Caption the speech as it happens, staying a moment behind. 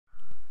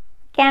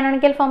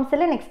Canonical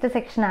ഫോംസിലെ next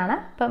section ആണ്.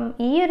 അപ്പം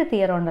ഈ ഒരു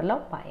തിയറം ഉണ്ടല്ലോ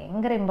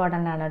ഭയങ്കര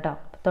ഇമ്പോർട്ടൻ്റ് ആണ് കേട്ടോ.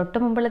 തൊട്ട്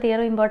മുമ്പുള്ള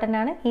തിയറും ഇമ്പോർട്ടൻ്റ്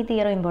ആണ്, ഈ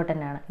തിയറും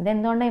ഇമ്പോർട്ടൻ്റ് ആണ്.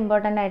 ഇതെന്തുകൊണ്ട്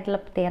ഇമ്പോർട്ടൻ്റ് ആയിട്ടുള്ള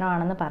തിയറം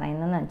ആണെന്ന്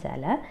പറയുന്നതെന്ന്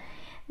വെച്ചാൽ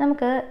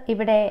നമുക്ക്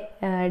ഇവിടെ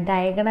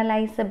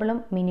ഡയഗണലൈസബിളും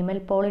മിനിമൽ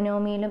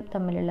പോളിനോമിയലും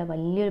തമ്മിലുള്ള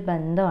വലിയൊരു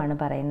ബന്ധമാണ്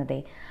പറയുന്നത്.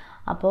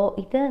 അപ്പോൾ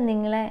ഇത്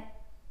നിങ്ങളെ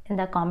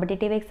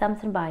കോമ്പറ്റേറ്റീവ്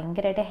എക്സാംസിന്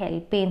ഭയങ്കരമായിട്ട്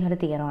ഹെൽപ്പ് ചെയ്യുന്നൊരു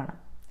തിയറമാണ്.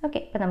 ഓക്കെ,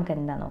 ഇപ്പോൾ നമുക്ക്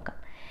എന്താ നോക്കാം.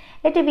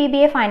 Let V be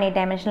a finite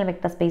dimensional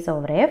vector space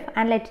over F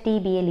and let T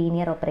be a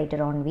linear operator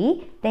on V.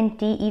 Then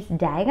T is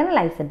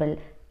diagonalizable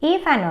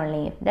if and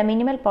only if the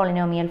minimal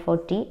polynomial for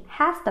T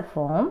has the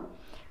form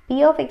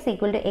P of x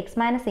equal to x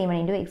minus c1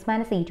 into x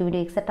minus c2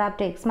 into etc. up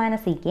to x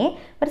minus ck,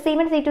 where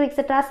c1, c2,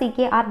 etc.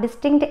 ck are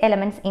distinct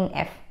elements in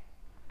F.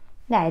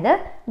 അതായത്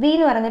V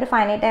എന്ന് പറയുന്നൊരു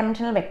finite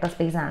dimensional vector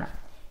space ആണ്,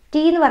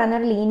 T എന്ന്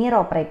പറയുന്നൊരു linear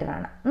operator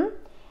ആണ്.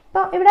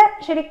 അപ്പോൾ ഇവിടെ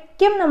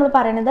ശരിക്കും നമ്മൾ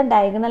പറയുന്നത്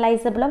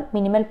ഡയഗണലൈസബിളും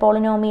മിനിമൽ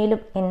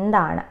പോളിനോമിയലും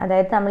എന്താണ്,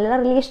 അതായത് തമ്മിലുള്ള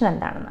റിലേഷൻ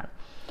എന്താണെന്നാണ്.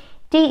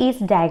 T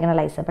is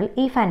diagonalisable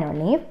if and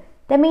only if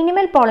the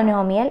minimal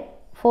polynomial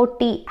four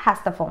T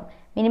has the form.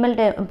 Minimal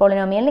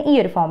പോളിനോമിയലിന് ഈ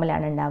ഒരു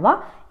ഫോമിലാണ് ഉണ്ടാവുക.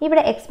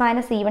 ഇവിടെ X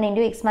minus C one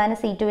into X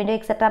minus C two into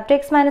etcetera up to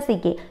X minus C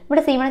K.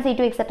 ഇവിടെ C one C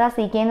two etcetera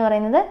C K എന്ന്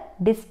പറയുന്നത്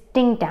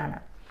distinct ആണ്.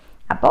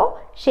 അപ്പോൾ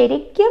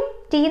ശരിക്കും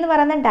ടി എന്ന്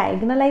പറയുന്നത്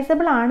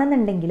ഡയഗണലൈസബിൾ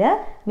ആണെന്നുണ്ടെങ്കിൽ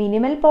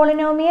minimal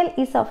polynomial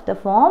is of the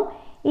form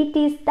it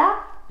is the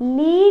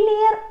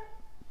linear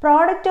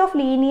product of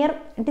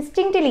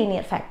distinct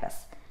linear factors.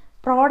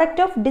 Product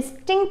of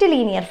distinct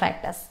linear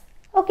factors.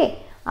 Okay,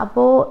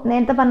 അപ്പോൾ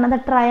നേരത്തെ പറഞ്ഞത്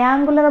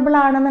ട്രയാങ്കുലറബിൾ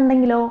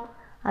ആണെന്നുണ്ടെങ്കിലോ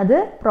അത്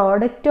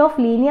പ്രോഡക്റ്റ് ഓഫ്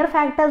ലീനിയർ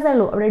ഫാക്ടേഴ്സേ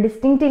ഉള്ളൂ, അവിടെ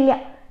ഡിസ്റ്റിങ്ക്റ്റ് ഇല്ല.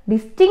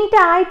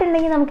 ഡിസ്റ്റിങ്ക്റ്റ്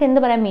ആയിട്ടുണ്ടെങ്കിൽ നമുക്ക്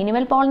എന്ത് പറയാം,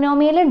 minimal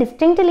polynomial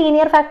distinct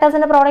linear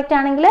ഫാക്ടേഴ്സിൻ്റെ product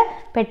ആണെങ്കിൽ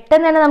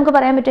പെട്ടെന്ന് തന്നെ നമുക്ക്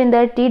പറയാൻ പറ്റും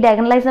എന്ത് ടി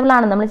ഡയഗണലൈസബിൾ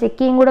ആണ്, നമ്മൾ ചെക്ക്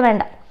ചെയ്യും കൂടെ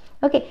വേണ്ട.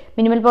 ഓക്കെ,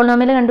 മിനിമൽ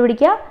പോളിനോമിയൽ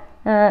കണ്ടുപിടിക്കുക,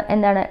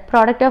 എന്താണ്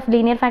പ്രോഡക്റ്റ് ഓഫ്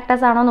ലീനിയർ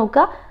ഫാക്ടേഴ്സ് ആണോ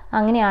നോക്കുക.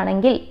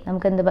 അങ്ങനെയാണെങ്കിൽ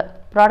നമുക്ക് എന്ത്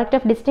product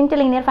of distinct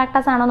linear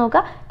factors ആണോ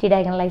നോക്കുക, ടി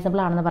ഡയഗണലൈസബിൾ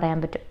ആണെന്ന് പറയാൻ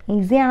പറ്റും.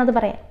 ഈസിയാണത്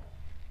പറയാൻ.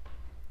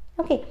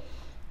 ഓക്കെ,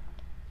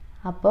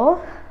 അപ്പോൾ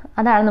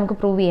അതാണ് നമുക്ക്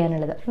പ്രൂവ്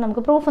ചെയ്യാനുള്ളത്.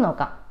 നമുക്ക് പ്രൂഫ്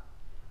നോക്കാം.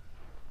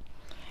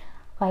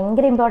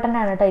 ഭയങ്കര ഇമ്പോർട്ടൻ്റ്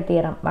ആണ് കേട്ടോ ഈ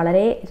തിയറം.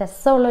 വളരെ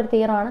രസമുള്ളൊരു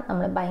തിയറമാണ്.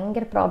 നമ്മൾ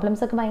ഭയങ്കര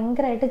പ്രോബ്ലംസൊക്കെ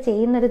ഭയങ്കരമായിട്ട്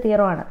ചെയ്യുന്നൊരു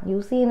തിയറമാണ്.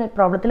 യൂസ് ചെയ്യുന്ന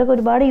പ്രോബ്ലത്തിലൊക്കെ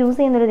ഒരുപാട് യൂസ്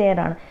ചെയ്യുന്നൊരു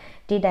തിയറമാണ്.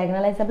 ടി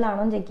ഡയഗണലൈസബിൾ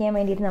ആണോ എന്ന് ചെക്ക് ചെയ്യാൻ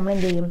വേണ്ടിയിട്ട് നമ്മൾ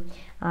എന്ത് ചെയ്യും,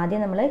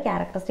 ആദ്യം നമ്മൾ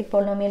ക്യാരക്ടറിസ്റ്റിക്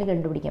പോളിനോമിയൽ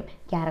കണ്ടുപിടിക്കും.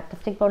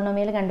 ക്യാരക്ടറിസ്റ്റിക്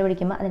പോളിനോമിയൽ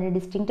കണ്ടുപിടിക്കുമ്പോൾ അതിൻ്റെ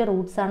ഡിസ്റ്റിങ്ക്റ്റ്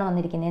റൂട്ട്സ് ആണ്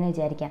വന്നിരിക്കുന്നതെന്ന്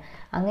വിചാരിക്കുക.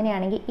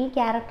 അങ്ങനെയാണെങ്കിൽ ഈ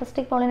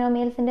ക്യാരക്ടറിസ്റ്റിക്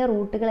പോളിനോമിയൽസിൻ്റെ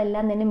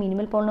റൂട്ടുകളെല്ലാം തന്നെ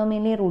മിനിമൽ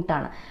പോളിനോമിയലിൻ്റെ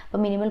റൂട്ടാണ്.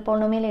 അപ്പോൾ മിനിമൽ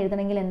പോളിനോമിയൽ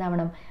എഴുതണമെങ്കിൽ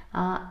എന്താവണം,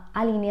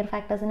 ആ ലീനിയർ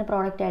ഫാക്ടേഴ്സിൻ്റെ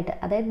പ്രോഡക്റ്റ് ആയിട്ട്,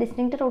 അതായത്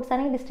ഡിസ്റ്റിങ്ക്റ്റ് റൂട്ട്സ്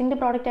ആണെങ്കിൽ ഡിസ്റ്റിങ്ക്റ്റ്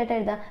പ്രോഡക്റ്റ് ആയിട്ട്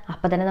എഴുതാം.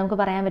 അപ്പോൾ തന്നെ നമുക്ക്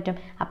പറയാൻ പറ്റും.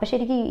 അപ്പോൾ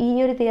ശരിക്കും ഈ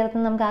ഒരു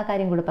തിയറത്തിൽ നമുക്ക് ആ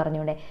കാര്യം കൂടി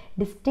പറഞ്ഞൂടെ,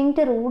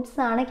 ഡിസ്റ്റിങ്ക്റ്റ് റൂട്ട്സ്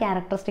ആണ്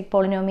ക്യാരക്ടറിസ്റ്റിക്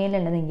പോളിനോമിയൽ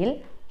ഉള്ളതെങ്കിൽ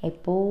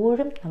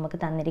എപ്പോഴും നമുക്ക്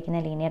തന്നിരിക്കുന്ന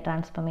ലീനിയർ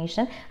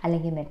ട്രാൻസ്ഫോർമേഷൻ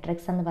അല്ലെങ്കിൽ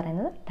മെട്രിക്സ് എന്ന്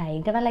പറയുന്നത്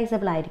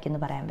ഡയഗണലൈസബിൾ ആയിരിക്കും എന്ന്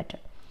പറയാൻ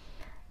പറ്റും.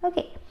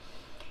 ഓക്കെ,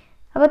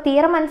 അപ്പോൾ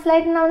തിയറം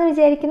മനസ്സിലായിട്ടുണ്ടാവുമെന്ന്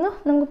വിചാരിക്കുന്നു.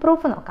 നമുക്ക്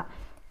പ്രൂഫ് നോക്കാം.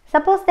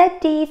 Suppose that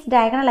T is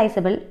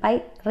diagonalisable by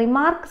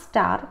remark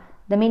star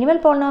the minimal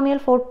polynomial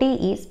for t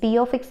is p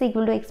of x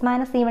equal to x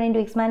minus c1 into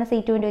x minus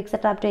c2 into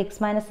etc. up to x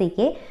minus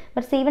ck,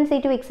 but c1,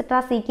 c2, etc.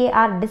 ck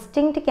are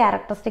distinct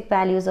characteristic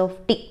values of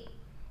t.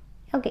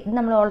 Okay, ഇത്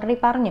നമ്മൾ already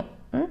പറഞ്ഞു.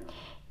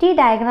 T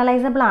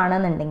diagonalisable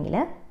ആണെന്നുണ്ടെങ്കിൽ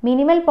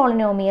minimal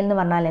polynomial എന്ന്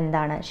പറഞ്ഞാൽ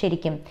എന്താണ്,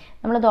 ശരിക്കും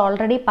നമ്മളത്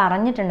already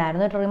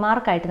പറഞ്ഞിട്ടുണ്ടായിരുന്നു. ഒരു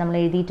റിമാർക്കായിട്ട് നമ്മൾ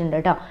എഴുതിയിട്ടുണ്ട്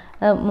കേട്ടോ.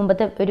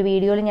 മുമ്പത്തെ ഒരു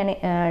വീഡിയോയിൽ ഞാൻ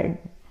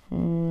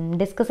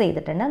ഡിസ്കസ്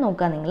ചെയ്തിട്ടുണ്ട്,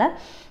 നോക്കുക നിങ്ങൾ.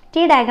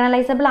 ടി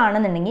ഡയഗണലൈസബിൾ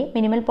ആണെന്നുണ്ടെങ്കിൽ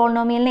മിനിമൽ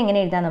പോളിനോമിയലിനെ എങ്ങനെ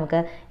എഴുതാം, നമുക്ക്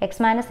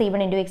X minus C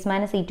one into X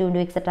minus C two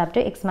into etcetera up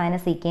to X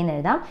minus C K എന്ന്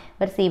എഴുതാം.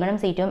 ഒരു സി വണും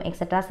സി ടുവും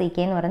എക്സെട്ര സി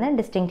കെ എന്ന് പറയുന്നത്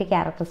ഡിസ്റ്റിങ്ക്റ്റ്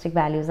ക്യാരക്ടറിസ്റ്റിക്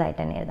വാല്യൂസ് ആയിട്ട്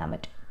തന്നെ എഴുതാൻ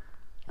പറ്റും.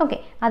 ഓക്കെ,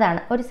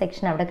 അതാണ് ഒരു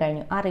സെക്ഷൻ അവിടെ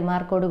കഴിഞ്ഞു. ആ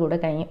റിമാർക്കോട് കൂടെ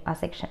കഴിഞ്ഞു ആ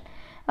സെക്ഷൻ.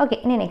 ഓക്കെ,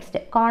 ഇനി നെക്സ്റ്റ്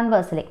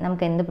കോൺവേഴ്സിലേക്ക്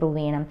നമുക്ക് എന്ത് പ്രൂവ്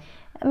ചെയ്യണം.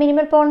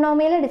 Minimal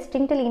polynomial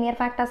distinct linear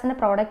ഫാക്ടേഴ്സിൻ്റെ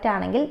product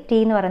ആണെങ്കിൽ ടി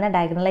എന്ന് പറയുന്ന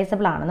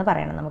ഡയഗണലൈസബിൾ ആണെന്ന്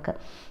പറയണം നമുക്ക്.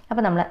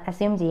 അപ്പോൾ നമ്മൾ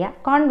അസ്യൂം ചെയ്യുക,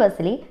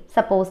 കോൺവേഴ്സിലി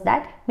suppose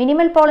that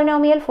minimal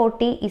polynomial four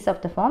T is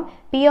of the form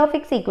P of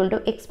X equal to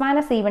X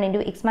minus C one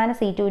into X minus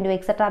C two into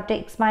etcetera up to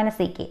X minus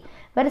C K,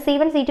 were C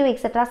one C two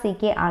etcetera C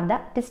K are the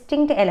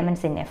distinct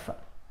elements in F.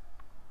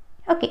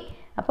 Okay,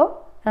 അപ്പോൾ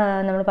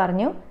നമ്മൾ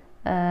പറഞ്ഞു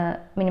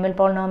minimal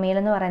polynomial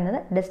എന്ന് പറയുന്നത്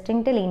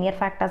distinct linear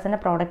ഫാക്ടേഴ്സിൻ്റെ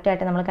product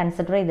ആയിട്ട് നമ്മൾ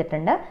consider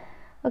ചെയ്തിട്ടുണ്ട്.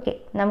 Okay,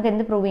 നമുക്ക്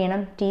എന്ത് പ്രൂവ്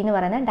ചെയ്യണം, ടി എന്ന്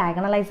പറയുന്നത്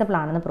ഡയഗണലൈസബിൾ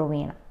ആണെന്ന് പ്രൂവ്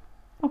ചെയ്യണം.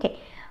 ഓക്കെ,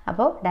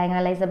 അപ്പോൾ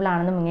ഡയഗണലൈസബിൾ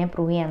ആണെന്ന് ഇങ്ങനെ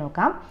പ്രൂവ് ചെയ്യാൻ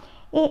നോക്കാം.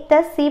 ഈ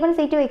thus C one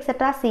C two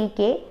etcetera C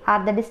K are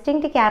the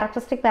distinct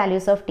characteristic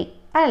values of T.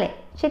 അല്ലേ,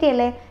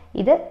 ശരിയല്ലേ?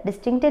 ഇത്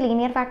ഡിസ്റ്റിങ്ക്റ്റ്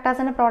ലീനിയർ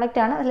ഫാക്ടേഴ്സിൻ്റെ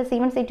പ്രോഡക്റ്റ് ആണ്. അതിൽ C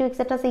one C two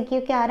etcetera C K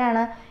ഒക്കെ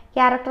ആരാണ്,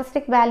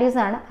 ക്യാരക്ടറിസ്റ്റിക് വാല്യൂസ്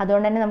ആണ്.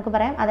 അതുകൊണ്ട് തന്നെ നമുക്ക്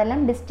പറയാം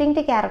അതെല്ലാം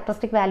distinct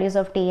characteristic values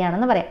of T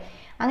ആണെന്ന് പറയാം.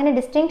 അങ്ങനെ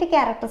distinct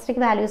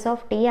characteristic values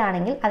of T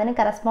ആണെങ്കിൽ അതിന്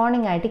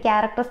കറസ്പോണ്ടിങ് ആയിട്ട്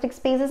ക്യാരക്ടറിസ്റ്റിക്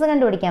സ്പേസസ്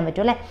കണ്ടുപിടിക്കാൻ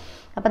പറ്റും അല്ലേ.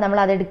 അപ്പോൾ നമ്മൾ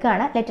അത്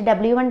എടുക്കുകയാണ്. Let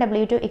W1,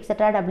 W2,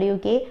 etc.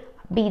 Wk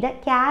be the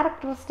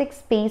characteristic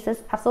spaces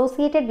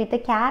associated with the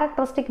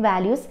characteristic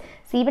values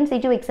C1,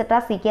 C2, etc.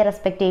 Ck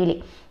respectively.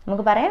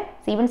 നമുക്ക് പറയാം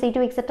C1,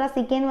 C2, etc.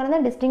 Ck എന്ന്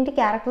പറയുന്നത് ഡിസ്റ്റിങ്ക്റ്റ്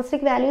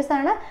ക്യാരക്ടറിസ്റ്റിക് വാല്യൂസ്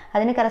ആണ്.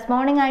 അതിന്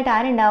കറസ്പോണ്ടിങ് ആയിട്ട്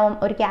ആരുണ്ടാവും,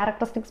 ഒരു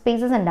ക്യാരക്ടറിസ്റ്റിക്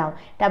സ്പേസസ് ഉണ്ടാവും.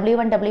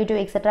 W1, W2,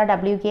 etc.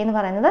 Wk എന്ന്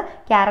പറയുന്നത്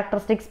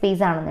ക്യാരക്ടറിസ്റ്റിക്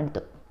സ്പേസ് ആണെന്ന്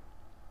എടുത്തു.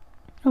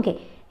 ഓക്കെ,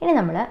 ഇനി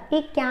നമ്മൾ ഈ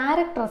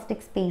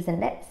ക്യാരക്ടറിസ്റ്റിക്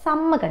സ്പേസിൻ്റെ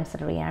സമ്മ്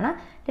കൺസിഡർ ചെയ്യാണ്.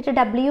 എന്നിട്ട്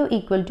W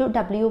equal to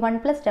W1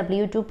 plus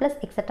W2 plus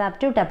et cetera up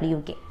to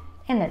WK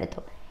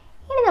എന്നെടുത്തു.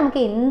 ഇനി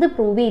നമുക്ക് എന്ത്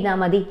പ്രൂവ് ചെയ്താൽ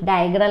മതി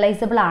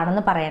ഡയഗണലൈസബിൾ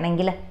ആണെന്ന്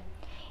പറയണമെങ്കിൽ?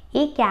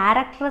 ഈ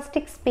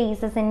ക്യാരക്ടറിസ്റ്റിക്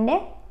സ്പേസസിൻ്റെ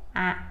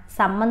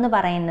സമ്മെന്ന്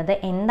പറയുന്നത്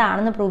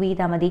എന്താണെന്ന് പ്രൂവ്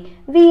ചെയ്താൽ മതി.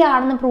 V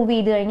ആണെന്ന് പ്രൂവ്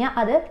ചെയ്ത് കഴിഞ്ഞാൽ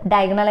അത്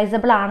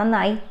ഡയഗണലൈസബിൾ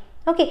ആണെന്നായി.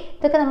 ഓക്കെ,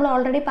 ഇതൊക്കെ നമ്മൾ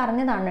ഓൾറെഡി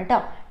പറഞ്ഞതാണ് കേട്ടോ.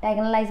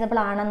 ഡയഗണലൈസബിൾ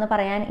ആണെന്ന്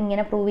പറയാൻ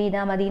ഇങ്ങനെ പ്രൂവ്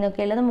ചെയ്താൽ മതി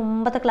എന്നൊക്കെ ഉള്ളത്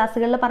മുമ്പത്തെ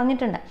ക്ലാസ്സുകളിൽ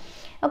പറഞ്ഞിട്ടുണ്ട്.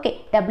 Okay,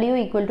 W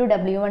equal to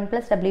W1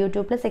 plus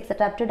W2 plus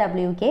et cetera up to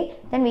WK,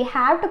 then we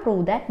have to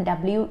prove that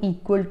W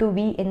equal to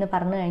V എന്ന്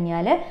പറഞ്ഞു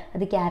കഴിഞ്ഞാൽ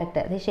അത്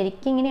ക്യാരക്ടർ, അത്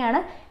ശരിക്കും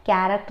ഇങ്ങനെയാണ്.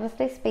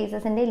 ക്യാരക്ടറിസ്റ്റിക്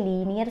സ്പേസസിൻ്റെ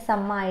ലീനിയർ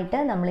സമ്മായിട്ട്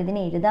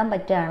നമ്മളിതിനെ എഴുതാൻ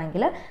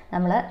പറ്റുകയാണെങ്കിൽ,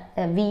 നമ്മൾ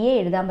വിയെ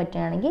എഴുതാൻ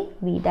പറ്റുകയാണെങ്കിൽ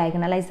വി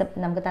ഡയഗണലൈസബിൾ,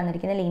 നമുക്ക്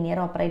തന്നിരിക്കുന്ന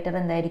ലീനിയർ ഓപ്പറേറ്റർ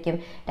എന്തായിരിക്കും?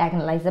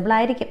 ഡയഗണലൈസബിൾ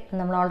ആയിരിക്കും.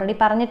 നമ്മൾ ഓൾറെഡി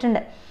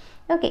പറഞ്ഞിട്ടുണ്ട്.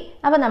 ഓക്കെ,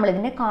 അപ്പോൾ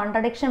നമ്മളിതിൻ്റെ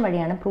കോൺട്രഡിക്ഷൻ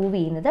വഴിയാണ് പ്രൂവ്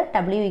ചെയ്യുന്നത്.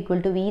 W ഈക്വൽ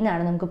ടു V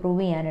എന്നാണ് നമുക്ക്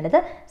പ്രൂവ് ചെയ്യാനുള്ളത്.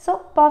 So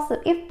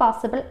if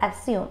possible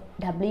assume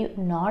W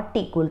not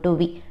equal to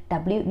V,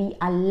 W V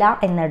അല്ല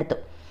എന്നെടുത്തു.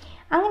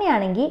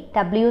 അങ്ങനെയാണെങ്കിൽ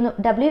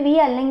W V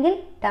അല്ലെങ്കിൽ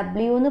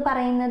W എന്ന്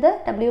പറയുന്നത്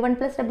W1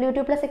 plus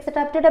W2 plus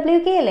et cetera up to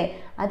WK അല്ലേ?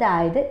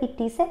 അതായത്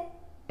it is A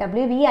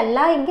W V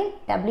അല്ല എങ്കിൽ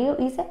W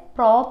is A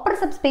proper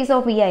subspace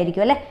of V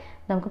ആയിരിക്കും അല്ലേ?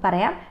 നമുക്ക്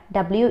പറയാം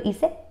W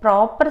is A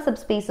proper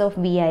subspace of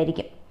V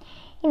ആയിരിക്കും.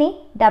 ഇനി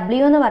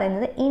W എന്ന്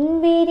പറയുന്നത്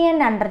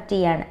ഇൻവേരിയൻ്റ് അണ്ടർ T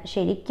ആണ്.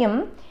 ശരിക്കും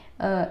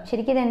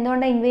ഇത്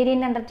എന്തുകൊണ്ടാണ്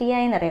ഇൻവേരിയൻ്റ് അണ്ടർ T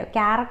ആയെന്നറിയോ?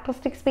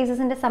 ക്യാരക്ടറിസ്റ്റിക്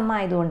സ്പേസസിൻ്റെ സമ്മ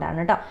ആയതുകൊണ്ടാണ്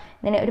കേട്ടോ.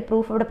 ഇതിന് ഒരു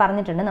പ്രൂഫ് ഇവിടെ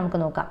പറഞ്ഞിട്ടുണ്ട്, നമുക്ക്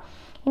നോക്കാം.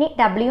 ഇനി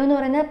W എന്ന്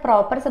പറയുന്നത്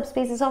പ്രോപ്പർ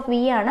സബ്സ്പേസസ് ഓഫ് V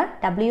ആണ്.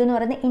 W എന്ന്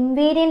പറയുന്നത്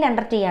ഇൻവേരിയൻ്റ്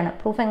അണ്ടർ T ആണ്.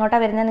 പ്രൂഫ്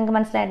എങ്ങോട്ടാണ് വരുന്നത് നിങ്ങൾക്ക്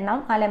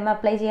മനസ്സിലായിട്ടുണ്ടാവും. ആ ലെമ്മ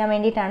അപ്ലൈ ചെയ്യാൻ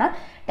വേണ്ടിയിട്ടാണ്.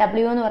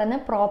 W എന്ന്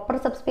പറയുന്നത് പ്രോപ്പർ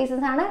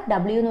സബ്സ്പേസസ് ആണ്.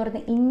 W എന്ന്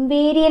പറയുന്നത്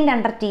ഇൻവേരിയൻ്റ്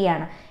അണ്ടർ T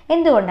ആണ്.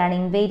 എന്തുകൊണ്ടാണ്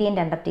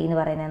ഇൻവേരിയൻ്റ് അണ്ടർ T എന്ന്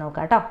പറയുന്നത്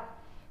നോക്കാം കേട്ടോ.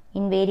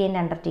 ഇൻവേരിയൻ്റ്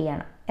അണ്ടർ T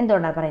ആണ്.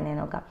 എന്തുകൊണ്ടാണ് പറയുന്നത്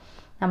നോക്കാം.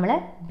 നമ്മൾ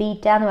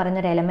ബീറ്റ എന്ന്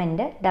പറയുന്നൊരു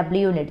എലമെൻറ്റ്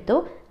ഡബ്ല്യൂവിലെടുത്തു.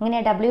 അങ്ങനെ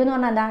W എന്ന്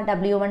പറഞ്ഞാൽ എന്താ?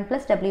 W1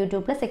 plus W2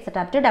 plus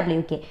et cetera up to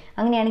WK.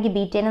 അങ്ങനെയാണെങ്കിൽ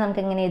ബീറ്റേനെ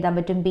നമുക്ക് എങ്ങനെ എഴുതാൻ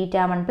പറ്റും?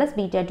 β1 plus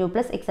β2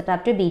 plus et cetera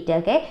up to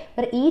BK,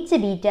 where each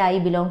beta I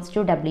belongs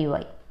to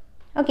WI.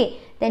 Okay,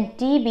 then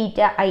T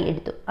beta I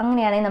എടുത്തു.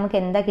 അങ്ങനെയാണെങ്കിൽ നമുക്ക്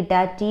എന്താ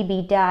കിട്ടുക? T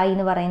beta I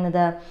എന്ന്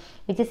പറയുന്നത്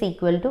which is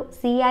equal to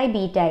CI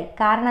beta I.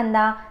 കാരണം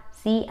എന്താ?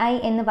 CI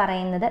എന്ന്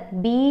പറയുന്നത്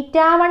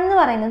β1 എന്ന്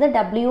പറയുന്നത്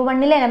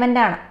W1ലെ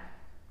എലമെൻ്റ് ആണ്.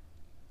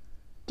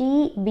 T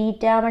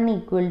β1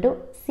 ഈക്വൽ ടു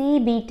C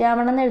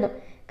β1 എന്ന് എഴുതും.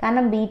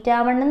 കാരണം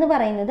β1 എന്ന്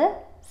പറയുന്നത്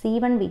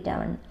C1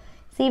 β1.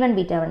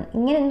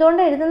 ഇങ്ങനെ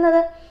എന്തുകൊണ്ടാണ് എഴുതുന്നത്?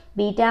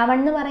 β1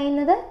 എന്ന്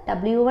പറയുന്നത്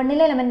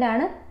W1ലെ എലമെൻ്റ്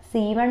ആണ്.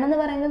 C1 എന്ന്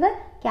പറയുന്നത്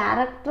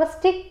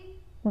ക്യാരക്ടറിസ്റ്റിക്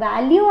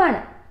വാല്യൂ ആണ്.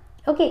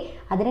 ഓക്കെ,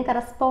 അതിന്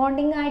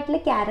കറസ്പോണ്ടിങ്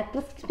ആയിട്ടുള്ള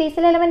ക്യാരക്ടറിസ്റ്റിക്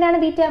സ്പേസിലെ എലമെൻ്റ് ആണ്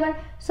β1.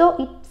 So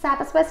it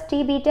satisfies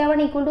T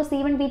β1 equal to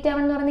C1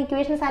 β1 എന്ന് പറയുന്ന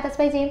ഇക്വേഷൻ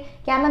സാറ്റിസ്ഫൈ ചെയ്യും.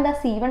 കാരണം എന്താ?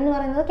 C1 എന്ന്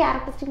പറയുന്നത്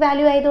ക്യാരക്ടറിസ്റ്റിക്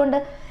വാല്യൂ ആയതുകൊണ്ട്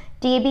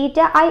T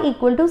beta I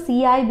equal to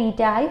CI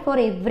beta I for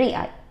every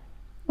I.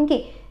 Okay,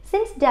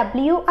 since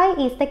WI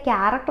is the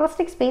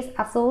characteristic space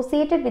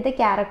associated with the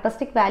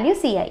characteristic value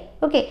CI.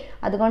 Okay,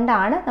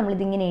 അതുകൊണ്ടാണ് നമ്മൾ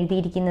ഇതിങ്ങനെ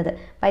എഴുതിയിരിക്കുന്നത്.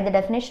 By the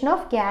definition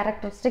of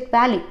characteristic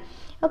value.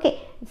 Okay,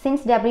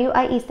 since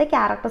WI is the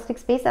characteristic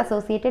space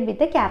associated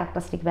with the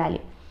characteristic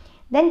value.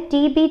 Then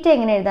T beta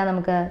എങ്ങനെ എഴുതാം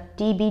നമുക്ക്?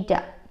 T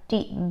beta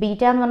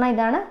എന്ന് പറഞ്ഞാൽ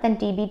ഇതാണ്.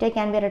 Then T beta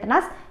can be written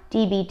as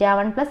T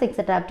beta1 plus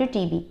etc up to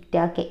T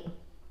beta k.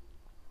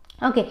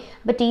 Okay,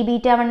 അപ്പോൾ T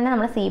β1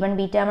 നമ്മൾ C1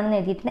 β1 എന്ന്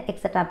എഴുതിയിട്ടുണ്ട്,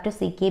 et cetera up to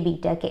CK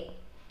βk.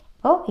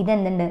 അപ്പോൾ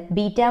ഇതെന്തുണ്ട്?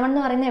 β1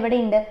 എന്ന് പറയുന്നത്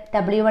എവിടെയുണ്ട്?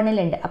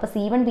 W1ലുണ്ട്. അപ്പോൾ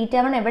C1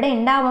 β1 എവിടെ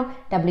ഉണ്ടാവും?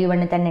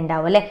 W1ൽ തന്നെ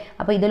ഉണ്ടാവും അല്ലേ?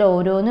 അപ്പോൾ ഇതിൽ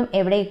ഓരോന്നും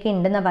എവിടെയൊക്കെ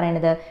ഉണ്ടെന്നാണ്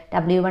പറയുന്നത്?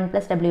 W1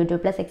 plus W2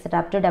 plus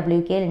et cetera up to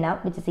WK ഉണ്ടാവും,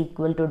 which is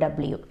equal to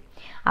W.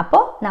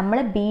 അപ്പോൾ നമ്മൾ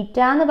ബീറ്റ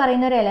എന്ന്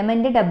പറയുന്ന ഒരു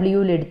എലമെൻറ്റ്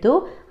W-ലെടുത്തു.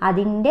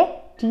 അതിൻ്റെ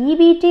T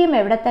ബീറ്റയും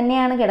എവിടെ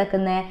തന്നെയാണ്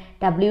കിടക്കുന്നത്?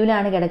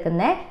 W-ലാണ്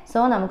കിടക്കുന്നത്. സോ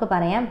നമുക്ക്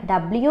പറയാം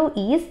W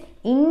is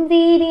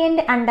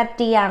invariant under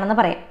T ആണെന്ന്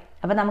പറയാം.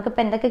 അപ്പോൾ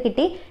നമുക്കിപ്പോൾ എന്തൊക്കെ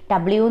കിട്ടി?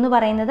 W എന്ന്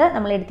പറയുന്നത്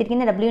നമ്മൾ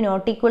എടുത്തിരിക്കുന്ന W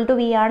not equal to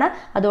V ആണ്.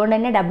 അതുകൊണ്ട്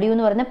തന്നെ W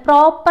എന്ന് പറയുന്നത്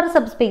പ്രോപ്പർ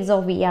സബ്സ്പേസ്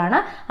ഓഫ് V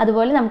ആണ്.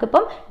 അതുപോലെ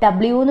നമുക്കിപ്പം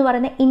W എന്ന്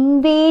പറയുന്ന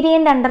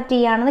ഇൻവേരിയൻ്റ് അണ്ടർ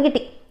T ആണെന്ന്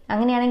കിട്ടി.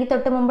 അങ്ങനെയാണെങ്കിൽ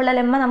തൊട്ട് മുമ്പുള്ള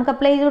ലെമ്മ നമുക്ക്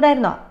അപ്ലൈ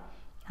ചെയ്തുകൂടായിരുന്നോ?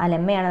 ആ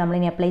ലെമ്മയാണ്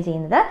നമ്മളിനി അപ്ലൈ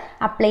ചെയ്യുന്നത്.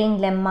 Applying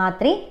lemma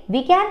 3, we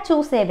can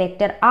choose A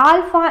vector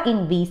alpha in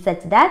V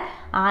such that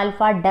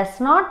alpha does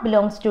not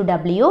belongs to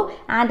W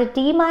and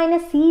T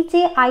minus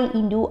Cji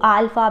into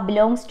alpha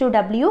belongs to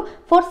W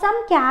for some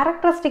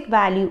characteristic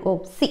value of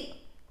C.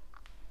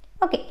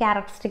 Okay,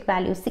 characteristic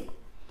value C.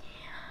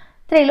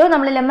 ഇത്രയുള്ളൂ.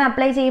 നമ്മൾ lemma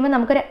apply ചെയ്യുമ്പോൾ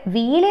നമുക്കൊരു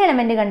വീലെ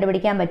element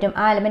കണ്ടുപിടിക്കാൻ പറ്റും.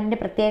 ആ എലമെൻറ്റിൻ്റെ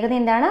പ്രത്യേകത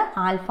എന്താണ്?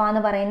 Alpha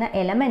എന്ന് പറയുന്ന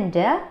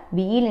എലമെൻറ്റ്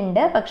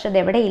വീലുണ്ട്, പക്ഷെ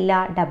അതെവിടെ ഇല്ല?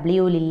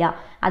 W-ലില്ല.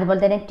 അതുപോലെ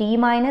തന്നെ T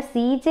minus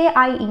CJ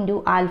into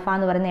alpha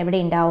എന്ന് പറയുന്നത്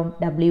എവിടെ ഉണ്ടാവും?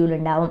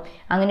 W-ലുണ്ടാവും.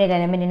 അങ്ങനെ ഒരു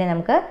എലമെൻറ്റിനെ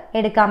നമുക്ക്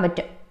എടുക്കാൻ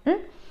പറ്റും.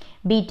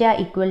 ബീറ്റ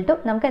ഈക്വൽ ടു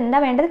നമുക്ക് എന്താ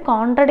വേണ്ടത്?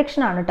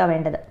 കോൺട്രഡിക്ഷൻ ആണ് കേട്ടോ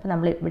വേണ്ടത്. അപ്പോൾ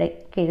നമ്മൾ ഇവിടെ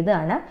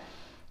എഴുതുകയാണ്.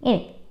 ഇനി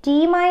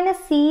T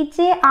മൈനസ്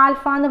CJ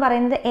ആൽഫ എന്ന്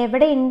പറയുന്നത്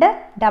എവിടെയുണ്ട്?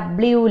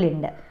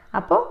 W-ലുണ്ട്.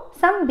 അപ്പോൾ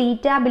some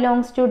beta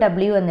belongs to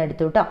W എന്ന്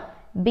എടുത്തു കേട്ടോ.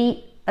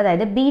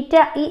 അതായത് ബീറ്റ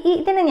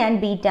ഇതിനെ ഞാൻ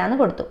ബീറ്റ എന്ന്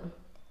കൊടുത്തു.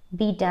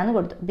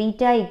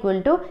 Beta equal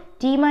to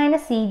T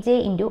minus CJ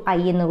into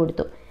I എന്ന്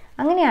കൊടുത്തു.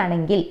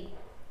 അങ്ങനെയാണെങ്കിൽ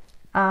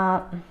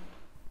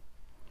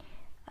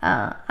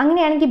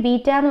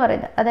ബീറ്റ എന്ന്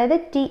പറയുന്നത് അതായത്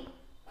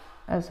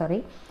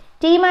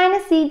T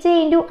minus C J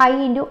into I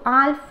into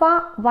alpha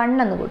 1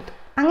 എന്ന് കൊടുത്തു.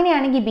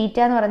 അങ്ങനെയാണെങ്കിൽ ബീറ്റ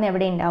എന്ന് പറയുന്നത്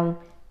എവിടെ ഉണ്ടാവും?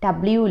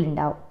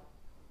 ഡബ്ല്യൂവിലുണ്ടാവും.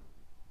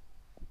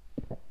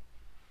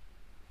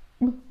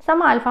 സമ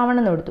ആൽഫ 1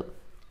 എന്ന് കൊടുത്തു.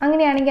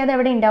 അങ്ങനെയാണെങ്കിൽ അത്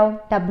എവിടെ ഉണ്ടാവും?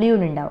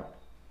 ഡബ്ല്യൂവിലുണ്ടാവും.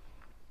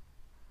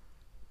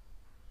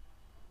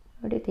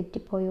 എവിടെ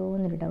തെറ്റിപ്പോയോ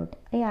എന്നൊരു ഡൗട്ട്.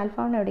 ഈ ആൽഫ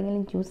 1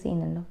 എവിടെയെങ്കിലും ചൂസ്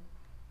ചെയ്യുന്നുണ്ടോ?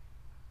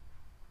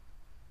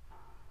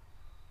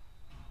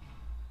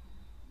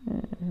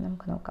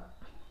 നമുക്ക് നോക്കാം.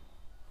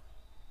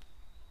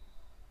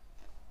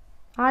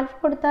 ആൽഫ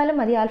കൊടുത്താലും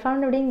മതി. ആൽഫ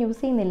 1 എവിടെയും യൂസ്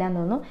ചെയ്യുന്നില്ല എന്ന്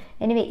തോന്നുന്നു.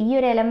 എനിവേ ഈ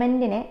ഒരു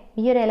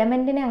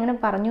എലമെൻറ്റിനെ അങ്ങനെ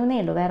പറഞ്ഞു എന്നേ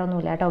ഉള്ളൂ, വേറെ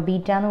ഒന്നുമില്ല കേട്ടോ.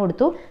 ബീറ്റ എന്ന്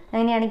കൊടുത്തു.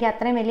 അങ്ങനെയാണെങ്കിൽ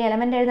അത്രയും വലിയ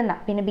എലമെൻറ്റ് എഴുതണ്ട,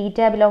 പിന്നെ ബീറ്റ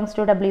ബിലോങ്സ്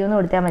ടു ഡബ്ല്യൂ എന്ന്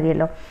കൊടുത്താൽ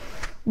മതിയല്ലോ.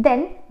 Then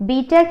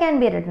beta can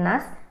be written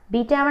as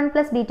β1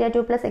 plus β2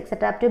 plus etc.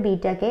 up to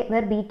βk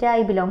where βi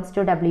belongs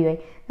to wi.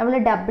 നമ്മൾ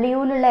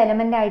ഡബ്ല്യൂയിലുള്ള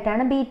എലമെൻ്റ്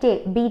ആയിട്ടാണ്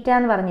ബീറ്റ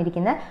എന്ന്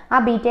പറഞ്ഞിരിക്കുന്നത്. ആ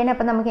ബീറ്റേനെ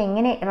അപ്പം നമുക്ക്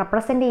എങ്ങനെ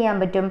റെപ്രസെൻറ്റ് ചെയ്യാൻ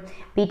പറ്റും?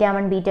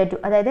 β1 β2,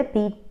 അതായത്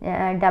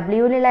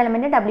ഡബ്ല്യൂയിലുള്ള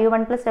element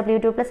w1 plus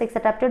w2 plus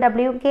etc. up to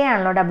wk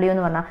ആണല്ലോ ഡബ്ല്യൂ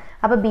എന്ന് പറഞ്ഞാൽ.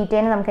 അപ്പോൾ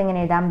ബീറ്റേനെ നമുക്ക് എങ്ങനെ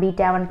എഴുതാം?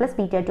 β1 plus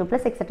β2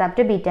 plus etc. up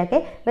to βk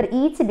where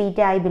each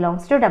βi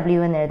belongs to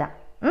w എന്ന് എഴുതാം.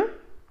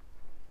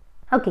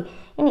 ഓക്കെ,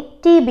 ഇനി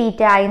ടി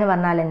ബീറ്റ ഐ എന്ന്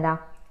പറഞ്ഞാൽ എന്താ?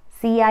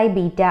 സി ഐ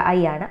ബീറ്റ ഐ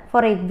ആണ്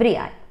ഫോർ എവ്രി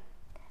ഐ.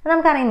 അത്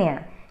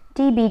നമുക്കറിയുന്നതാണ്.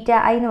 ടി ബീറ്റ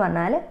ഐ എന്ന്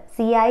പറഞ്ഞാൽ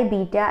സി ഐ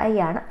ബീറ്റ ഐ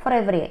ആണ് ഫോർ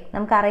എവറി ഐ.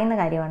 നമുക്കറിയുന്ന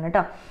കാര്യമാണ്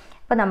കേട്ടോ.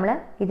 അപ്പോൾ നമ്മൾ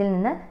ഇതിൽ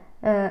നിന്ന്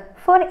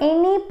for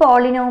any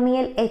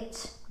polynomial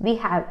H we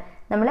have,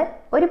 നമ്മൾ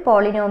ഒരു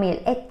പോളിനോമിയൽ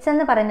എച്ച്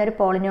എന്ന് പറയുന്ന ഒരു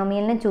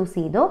പോളിനോമിയലിനെ ചൂസ്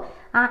ചെയ്തു.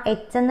 ആ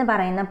എച്ച് എന്ന്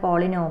പറയുന്ന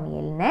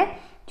പോളിനോമിയലിനെ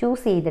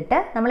ചൂസ് ചെയ്തിട്ട്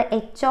നമ്മൾ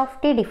എച്ച് ഓഫ്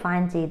ടി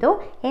ഡിഫൈൻ ചെയ്തു.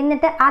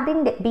 എന്നിട്ട്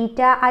അതിൻ്റെ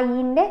ബീറ്റ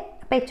ഐൻ്റെ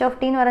എച്ച് ഓഫ്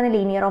ടി എന്ന് പറയുന്ന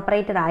ലീനിയർ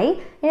ഓപ്പറേറ്റർ ആയി.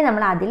 ഇനി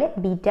നമ്മൾ അതിൽ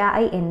ബീറ്റ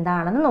ഐ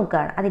എന്താണെന്ന്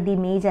നോക്കുകയാണ്, അതിൻ്റെ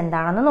ഇമേജ്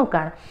എന്താണെന്ന്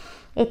നോക്കുകയാണ്.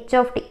 എച്ച്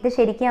ഓഫ് ടി ഇത്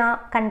ശരിക്കും ആ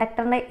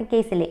കണ്ടക്ടറിൻ്റെ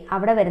കേസിലെ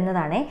അവിടെ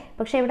വരുന്നതാണേ.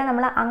 പക്ഷേ ഇവിടെ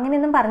നമ്മൾ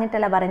അങ്ങനെയൊന്നും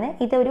പറഞ്ഞിട്ടല്ല പറയുന്നത്,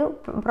 ഇതൊരു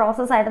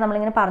പ്രോസസ്സായിട്ട്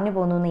നമ്മളിങ്ങനെ പറഞ്ഞു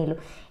പോകുന്നേ ഉള്ളൂ.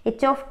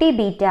 H of T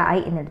beta I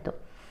എന്നെടുത്തു.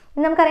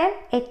 നമുക്കറിയാം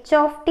H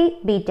of T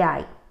beta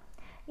I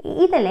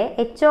ഇതല്ലേ.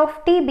 H of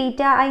T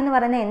beta I എന്ന്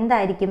പറയുന്നത്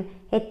എന്തായിരിക്കും?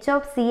 H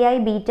of C I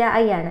beta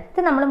I ആണ്.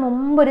 ഇത് നമ്മൾ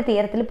മുമ്പൊരു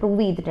തിയറത്തിൽ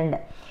പ്രൂവ് ചെയ്തിട്ടുണ്ട്.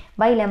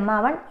 ബൈ ലെമ്മ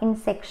 1 ഇൻ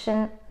സെക്ഷൻ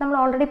നമ്മൾ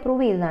ഓൾറെഡി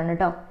പ്രൂവ് ചെയ്തതാണ്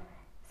കേട്ടോ.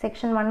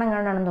 സെക്ഷൻ 1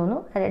 എങ്ങാണ്ടാണെന്ന്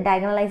തോന്നുന്നു.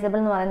 ഡയഗണലൈസബിൾ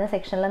എന്ന് പറയുന്ന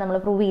സെക്ഷനിൽ നമ്മൾ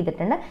പ്രൂവ്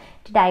ചെയ്തിട്ടുണ്ട്.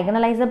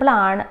 ഡയഗണലൈസബിൾ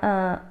ആണ്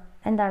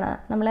എന്താണ്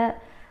നമ്മൾ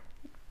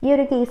ഈ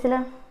ഒരു കേസിൽ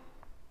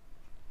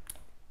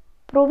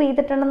പ്രൂവ്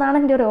ചെയ്തിട്ടുണ്ടെന്നാണ്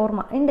എൻ്റെ ഒരു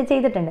ഓർമ്മ.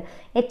 ചെയ്തിട്ടുണ്ട്.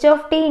 H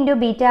of T into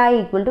beta I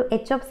equal to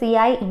H of C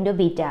I into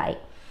beta I.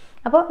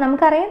 അപ്പോൾ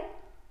നമുക്കറിയാം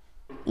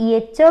ഈ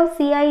H of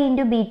C I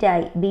into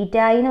beta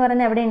I എന്ന്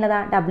പറയുന്നത് എവിടെ ഉള്ളതാ?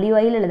 W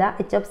ഐയിലുള്ളതാ.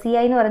 H of C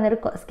I എന്ന് പറയുന്ന ഒരു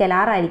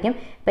സ്കെലാർ ആയിരിക്കും.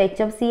 അപ്പോൾ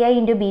H of C I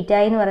into beta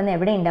I എന്ന് പറയുന്നത്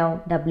എവിടെ ഉണ്ടാവും?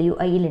 ഡബ്ല്യു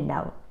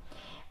ഐയിലുണ്ടാവും.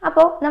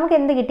 അപ്പോൾ നമുക്ക്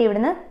എന്ത് കിട്ടി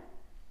ഇവിടുന്ന്?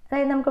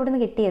 അതായത് നമുക്ക് ഇവിടുന്ന്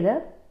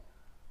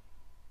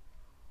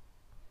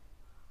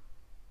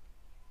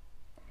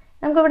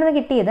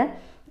കിട്ടിയത്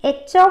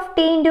H of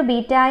T into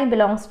beta I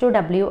belongs to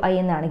W I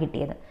എന്നാണ്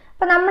കിട്ടിയത്.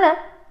 അപ്പോൾ നമ്മൾ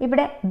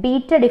ഇവിടെ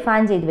ബീറ്റ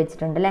ഡിഫൈൻ ചെയ്ത്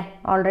വെച്ചിട്ടുണ്ട് അല്ലേ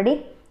ഓൾറെഡി.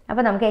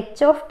 അപ്പോൾ നമുക്ക്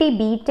എച്ച് ഓഫ് ടി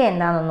ബീറ്റ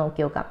എന്താണെന്ന്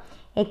നോക്കി നോക്കാം.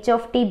 എച്ച്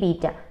ഓഫ് ടി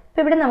ബീറ്റ,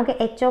 അപ്പോൾ ഇവിടെ നമുക്ക്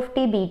H of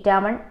T beta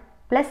 1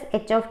 plus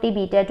H of T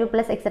beta 2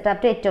 plus et cetera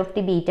to H of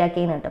T beta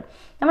K എന്ന് കിട്ടും.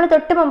 നമ്മൾ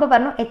തൊട്ട് മുമ്പ്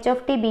പറഞ്ഞു H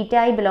of T beta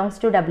I belongs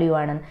to W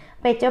ആണെന്ന്.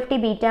 അപ്പോൾ എച്ച് ഓഫ് ടി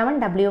ബീറ്റ 1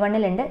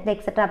 W1-ലുണ്ട്, ഇത്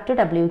എക്സെട്രാ ടു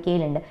ഡബ്ല്യു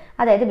കെയിലുണ്ട്,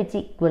 അതായത് വിച്ച്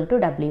ഈക്വൽ ടു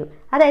ഡബ്ല്യു.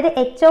 അതായത്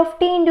H of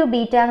T into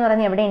beta എന്ന്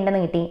പറഞ്ഞാൽ എവിടെ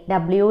ഉണ്ടെന്ന് കിട്ടി?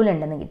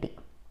 ഡബ്ല്യുവിലുണ്ടെന്ന് കിട്ടി.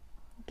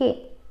 ഓക്കെ,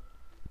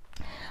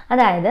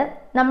 അതായത്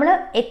നമ്മൾ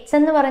എച്ച്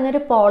എന്ന്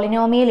പറയുന്നൊരു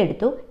പോളിനോമിയൽ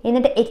എടുത്തു,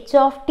 എന്നിട്ട് എച്ച്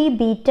ഓഫ് ടി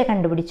ബീറ്റ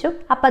കണ്ടുപിടിച്ചു.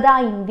 അപ്പോൾ അത് ആ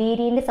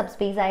ഇൻവേരിയൻ്റ്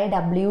സബ്സ്പേസ് ആയ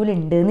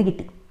ഡബ്ല്യുവിലുണ്ട് എന്ന്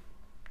കിട്ടി.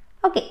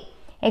 Okay,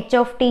 H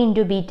of T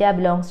into beta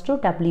belongs to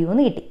W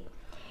എന്ന് കിട്ടി.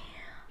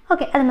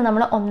 ഓക്കെ, അതിന്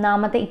നമ്മൾ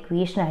ഒന്നാമത്തെ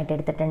ഇക്വേഷനായിട്ട്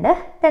എടുത്തിട്ടുണ്ട്.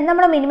 ദെൻ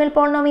നമ്മുടെ മിനിമൽ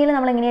പോളിനോമിയൽ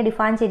നമ്മൾ എങ്ങനെയാണ്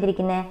ഡിഫൈൻ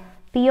ചെയ്തിരിക്കുന്നത്?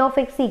 P of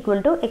X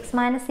equal to X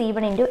minus C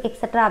 1 into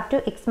et cetera up to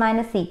X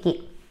minus C K.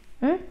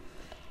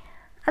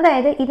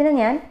 അതായത് ഇതിന്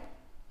ഞാൻ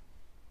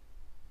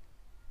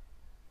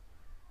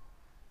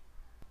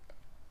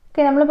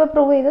ഓക്കെ നമ്മളിപ്പോൾ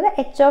പ്രൂവ് ചെയ്തത്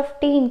H of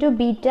T into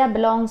beta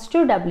belongs to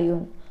W.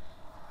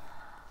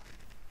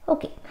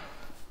 Okay,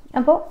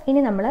 അപ്പോൾ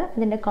ഇനി നമ്മൾ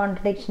ഇതിൻ്റെ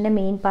കോൺട്രഡിക്ഷൻ്റെ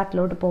മെയിൻ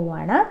പാർട്ടിലോട്ട്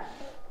പോവുകയാണ്.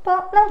 അപ്പോൾ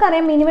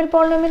നമുക്കറിയാം മിനിമൽ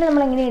പോളിനോമിയൽ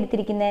നമ്മൾ എങ്ങനെ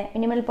എടുത്തിരിക്കുന്നത്?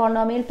 Minimal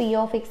polynomial P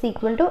of X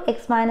equal to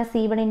X minus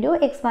C 1 into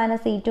X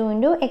minus C 2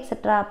 into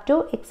et cetera up to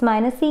X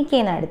minus C K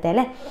എന്നാണ് എടുത്തത്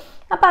അല്ലേ.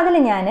 അപ്പോൾ അതിൽ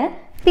ഞാൻ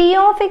P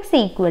of X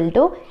equal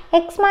to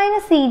X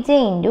minus C J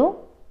into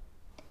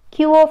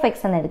Q of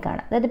X എന്ന്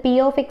എടുക്കുകയാണ്. അതായത് P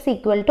of X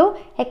equal to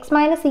X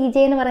minus C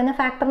J എന്ന് പറയുന്ന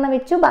ഫാക്ടറിനെ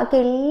വെച്ചു ബാക്കി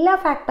എല്ലാ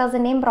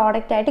ഫാക്ടേഴ്സിൻ്റെയും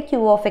പ്രോഡക്റ്റ് ആയിട്ട്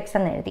ക്യൂ ഓഫ് എക്സ്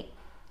എന്ന് എഴുതി.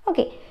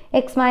 Okay,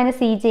 X minus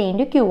C J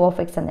into Q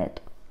of X എന്ന്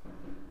എഴുതി.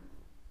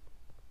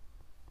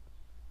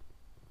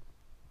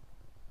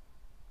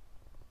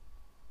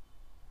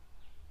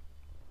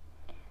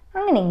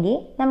 അങ്ങനെയെങ്കിൽ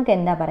നമുക്ക്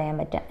എന്താ പറയാൻ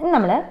പറ്റുക?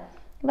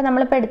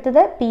 നമ്മളിപ്പോൾ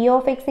എടുത്തത് P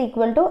of X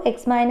equal to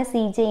X minus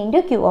C J into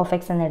Q of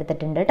X എന്ന്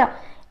എടുത്തിട്ടുണ്ട് കേട്ടോ.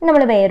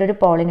 നമ്മൾ വേറൊരു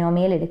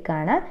പോളിനോമിയൽ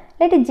എടുക്കുകയാണ്.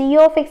 എന്നിട്ട് ജി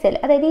ഓഫ് എക്സ്,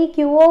 അതായത് ഈ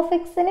Q of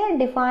എക്സിനെ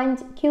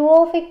Q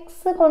of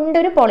X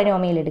കൊണ്ടൊരു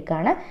പോളിനോമിയൽ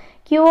എടുക്കുകയാണ്.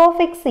 q of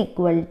x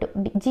equal to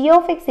g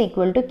of x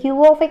equal to q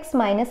of x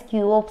minus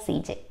q of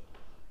cj.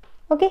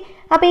 Okay,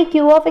 അപ്പോൾ ഈ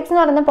q of x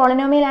എന്ന് പറയുന്ന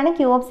പോളിനോമിയലാണ്,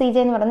 q of cj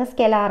എന്ന് പറയുന്ന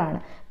സ്കെലാർ ആണ്.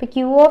 അപ്പോൾ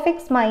q of x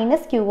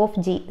minus q of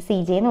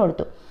cj എന്ന്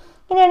കൊടുത്തു.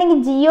 ഇനിയാണെങ്കിൽ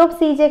g of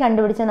cj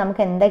കണ്ടുപിടിച്ചാൽ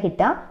നമുക്ക് എന്താ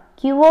കിട്ടുക?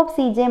 q of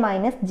cj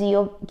minus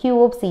q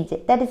of cj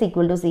that is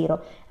equal to 0.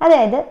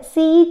 അതായത്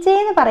cj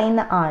എന്ന്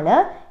പറയുന്ന ആള്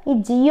ഈ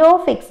g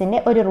of xന്റെ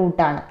ഒരു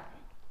റൂട്ടാണ്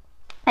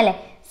അല്ലേ?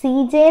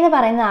 cj എന്ന്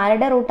പറയുന്ന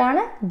ആരുടെ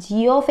റൂട്ടാണ്?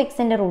 g of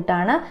xന്റെ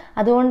റൂട്ടാണ്.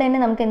 അതുകൊണ്ട് തന്നെ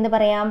നമുക്ക് എന്ത്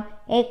പറയാം?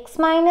 x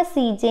മൈനസ്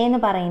cj എന്ന്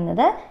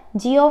പറയുന്നത്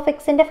g of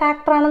xന്റെ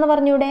ഫാക്ടർ ആണെന്ന്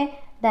പറഞ്ഞൂടെ?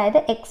 അതായത്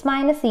x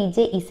minus cj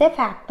is A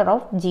factor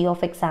of g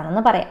of x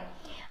ആണെന്ന് പറയാം.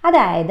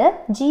 അതായത്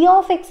g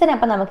of xനെ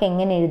അപ്പം നമുക്ക്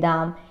എങ്ങനെ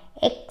എഴുതാം?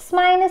 x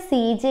minus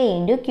cj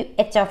into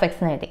h of x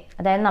എന്ന് എഴുതി.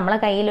 അതായത് നമ്മളെ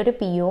കയ്യിലൊരു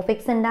p of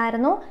x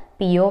ഉണ്ടായിരുന്നു.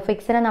 p of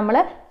xനെ നമ്മൾ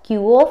q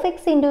of x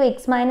into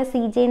x minus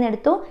cj എന്ന്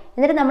എടുത്തു.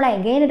 എന്നിട്ട് നമ്മൾ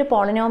അഗെയിൻ ഒരു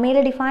പോളിനോമിയൽ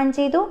ഡിഫൈൻ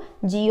ചെയ്തു.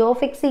 g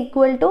of x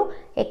equal to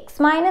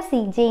x minus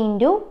cj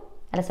into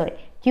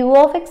q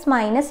of x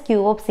minus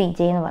q of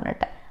cj എന്ന്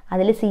പറഞ്ഞിട്ട്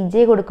അതിൽ cj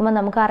കൊടുക്കുമ്പോൾ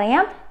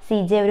നമുക്കറിയാം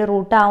cj ഒരു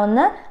റൂട്ട് ആവുന്ന.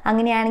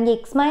 അങ്ങനെയാണെങ്കിൽ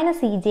x മൈനസ്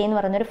cj എന്ന്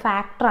പറയുന്നൊരു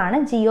ഫാക്ടറാണ്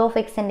g of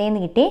xൻ്റെ എന്ന്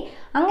കിട്ടി.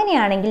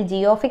 അങ്ങനെയാണെങ്കിൽ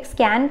g of x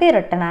can be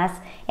written as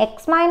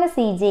x minus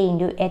cj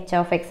into h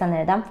of x എന്ന്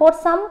എഴുതാം for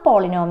some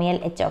polynomial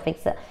h of x.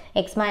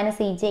 x minus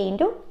cj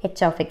into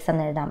h of x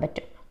എന്ന് എഴുതാൻ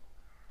പറ്റും,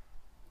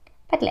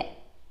 പറ്റില്ലേ?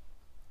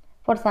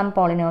 For some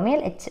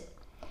polynomial h.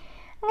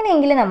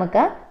 അങ്ങനെയെങ്കിൽ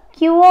നമുക്ക്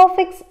q of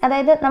x,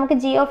 അതായത് നമുക്ക്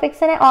g of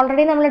xനെ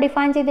ഓൾറെഡി നമ്മൾ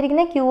ഡിഫൈൻ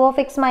ചെയ്തിരിക്കുന്നത് q of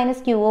x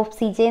minus q of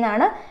cj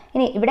എന്നാണ്.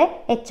 ഇനി ഇവിടെ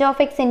h of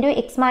x into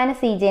x minus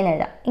cj എന്ന്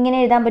എഴുതാം. ഇങ്ങനെ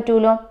എഴുതാൻ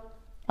പറ്റുമല്ലോ?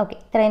 ഓക്കെ,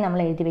 ഇത്രയും നമ്മൾ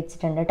എഴുതി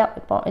വെച്ചിട്ടുണ്ട് കേട്ടോ.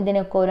 ഇപ്പോൾ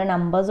ഇതിനൊക്കെ ഓരോ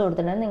നമ്പേഴ്സ്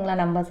കൊടുത്തിട്ടുണ്ട്, നിങ്ങൾ ആ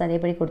നമ്പേഴ്സ്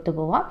അതേപടി കൊടുത്തു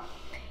പോവാം.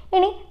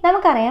 ഇനി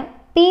നമുക്കറിയാം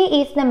p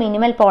is the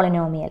minimal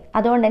polynomial.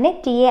 അതുകൊണ്ട് തന്നെ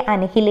ടിയെ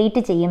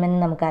അനിഹിലേറ്റ്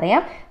ചെയ്യുമെന്ന്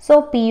നമുക്കറിയാം. So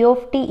p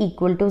of t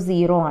equal to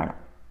 0 ആണ്.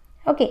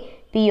 Okay,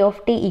 p of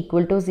t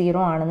equal to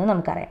 0 ആണെന്ന്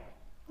നമുക്കറിയാം.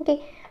 ഓക്കെ,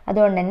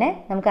 അതുകൊണ്ട് തന്നെ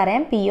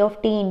നമുക്കറിയാം p of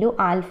t into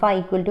alpha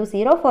equal to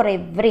 0 for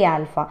every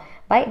alpha.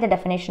 By the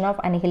definition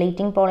of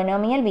അനിഹിലേറ്റിംഗ്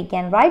polynomial we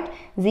can write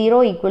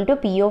 0 equal to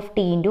p of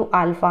t into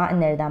alpha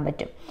എന്ന് എഴുതാൻ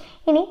പറ്റും.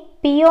 ഇനി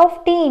p of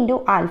t into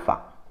alpha,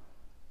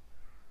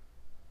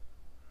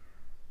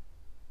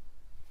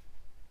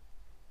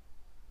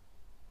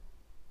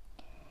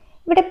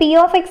 ഇവിടെ p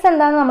of x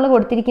എന്താണ് നമ്മൾ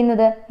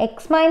കൊടുത്തിരിക്കുന്നത്?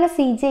 x minus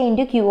cj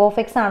into q of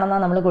x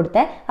ആണെന്നാണ് നമ്മൾ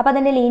കൊടുത്തത്. അപ്പോൾ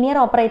അതിൻ്റെ ലീനിയർ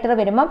ഓപ്പറേറ്റർ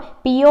വരുമ്പം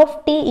p of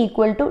t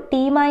equal to t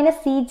minus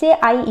cj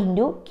i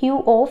into q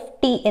of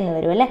t എന്ന്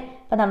വരും അല്ലേ?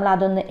 അപ്പോൾ നമ്മൾ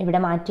അതൊന്ന്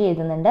ഇവിടെ മാറ്റി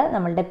എഴുതുന്നുണ്ട്.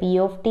 നമ്മളുടെ p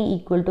of t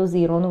equal to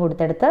 0 എന്ന്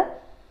കൊടുത്തെടുത്ത്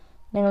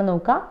നിങ്ങൾ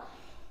നോക്കുക,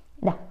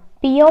 ഇതാ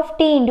p of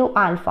t into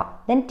alpha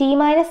then t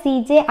minus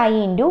cj i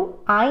into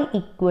i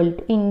equal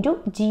two into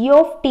g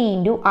of t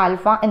into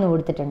alpha എന്ന്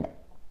കൊടുത്തിട്ടുണ്ട്.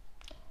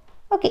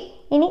 ഓക്കെ,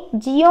 ഇനി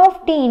g of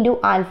t into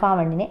alpha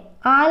വണ്ണിന്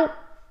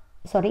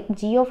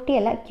g of t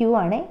അല്ല q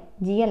ആണ്,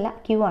 g അല്ല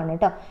q ആണ്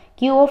കേട്ടോ.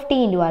 q of t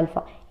into alpha.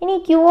 ഇനി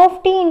q of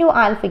t ഇൻറ്റു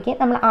ആൽഫയ്ക്ക്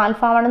നമ്മൾ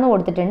ആൽഫ വൺ എന്ന്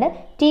കൊടുത്തിട്ടുണ്ട്.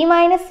 t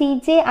minus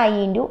cj i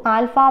into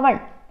alpha one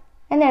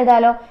എന്ന്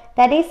എഴുതാലോ.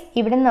 ദാറ്റ് ഈസ്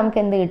ഇവിടെ നിന്ന് നമുക്ക്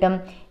എന്ത് കിട്ടും?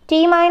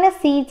 t minus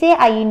cj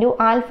i into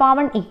alpha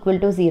one equal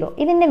to 0.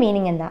 ഇതിൻ്റെ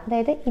മീനിങ് എന്താ?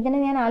 അതായത് ഇതിന്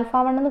ഞാൻ ആൽഫ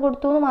വൺ എന്ന്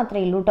കൊടുത്തു എന്ന്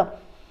മാത്രമേ ഉള്ളൂ കേട്ടോ.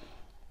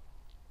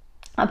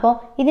 അപ്പോൾ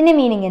ഇതിൻ്റെ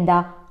മീനിങ് എന്താ?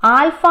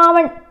 Alpha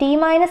one T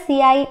minus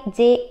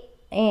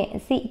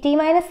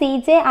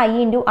cj i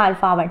into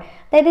alpha one.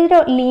 അതായത് ഇതൊരു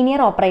ലീനിയർ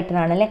ഓപ്പറേറ്റർ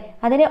ആണല്ലേ,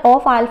 അതിന്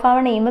ഓഫ് ആൽഫ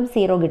വൺ ചെയ്യുമ്പം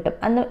 0 കിട്ടും.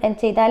 അന്ന്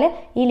ചെയ്താൽ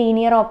ഈ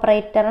ലീനിയർ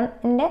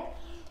ഓപ്പറേറ്ററിൻ്റെ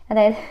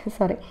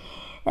അതായത്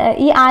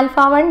ഈ alpha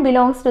one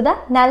belongs to the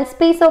null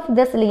space of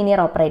this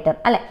linear operator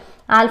അല്ലേ?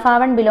 Alpha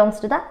one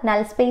belongs to the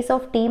null space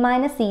of T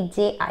minus cj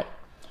i.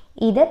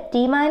 ഇത്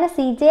T minus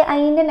cj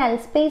iൻ്റെ null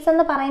space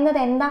എന്ന് പറയുന്നത്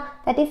എന്താ?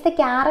 That is the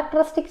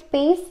characteristic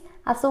space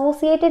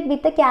associated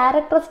with the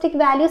characteristic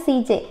value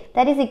cj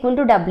that is equal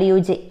to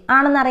wj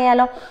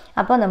ആണെന്നറിയാലോ.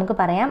 അപ്പോൾ നമുക്ക്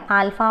പറയാം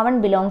alpha one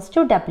belongs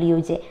to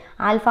wj.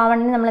 Alpha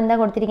വണ്ണിന് നമ്മൾ എന്താ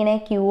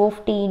കൊടുത്തിരിക്കുന്നത്? q of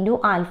t into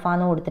alpha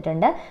എന്ന്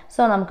കൊടുത്തിട്ടുണ്ട്.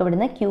 സോ നമുക്ക്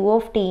ഇവിടുന്ന് q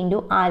of t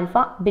into alpha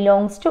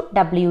belongs to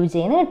wj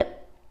എന്ന് കിട്ടും.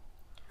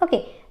 Okay,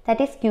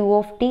 that is q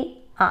of t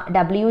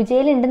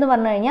wjയിൽ ഉണ്ടെന്ന്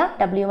പറഞ്ഞു കഴിഞ്ഞാൽ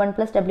w1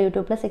 plus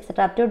w2 plus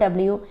et cetera to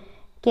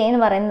wk എന്ന്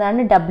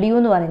പറയുന്നതാണ് w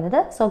എന്ന്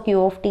പറയുന്നത്. So q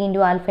of t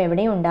into alpha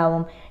എവിടെയും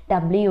ഉണ്ടാവും?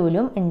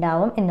 wയിലും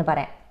ഉണ്ടാവും എന്ന്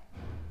പറയാം.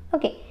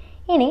 ഓക്കെ,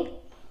 ഇനി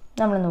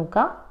നമ്മൾ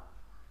നോക്കാം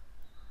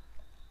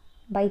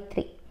ബൈ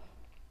 3.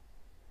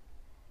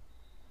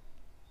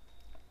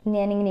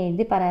 ഞാനിങ്ങനെ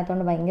എഴുതി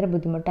പറയാത്തതുകൊണ്ട് ഭയങ്കര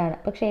ബുദ്ധിമുട്ടാണ്,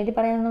 പക്ഷേ എഴുതി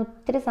പറയാൻ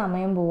ഒത്തിരി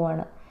സമയം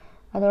പോവുകയാണ്.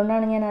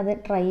 അതുകൊണ്ടാണ് ഞാൻ അത്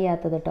ട്രൈ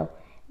ചെയ്യാത്തത് കേട്ടോ.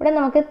 ഇവിടെ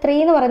നമുക്ക്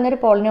 3 എന്ന് പറയുന്നൊരു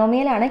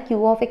പോളിനോമിയലാണ് q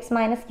of x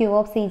minus q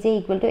of cj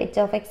equal to h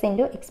of x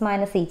into x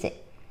minus cj.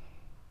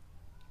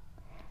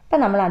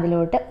 അപ്പം നമ്മൾ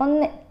അതിലോട്ട്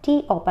ഒന്ന് ടി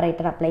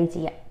ഓപ്പറേറ്റർ അപ്ലൈ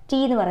ചെയ്യാം. ടി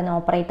എന്ന് പറയുന്ന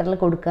ഓപ്പറേറ്ററിൽ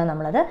കൊടുക്കുക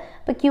നമ്മളത്.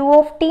 അപ്പോൾ q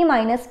of t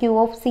minus q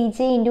of cj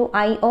into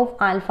i of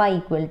alpha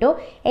equal to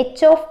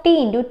h of t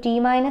into t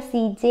minus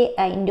cj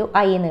into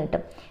i എന്ന്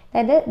കിട്ടും.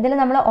 അതായത് ഇതിൽ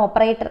നമ്മൾ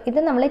ഓപ്പറേറ്റർ ഇത്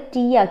നമ്മൾ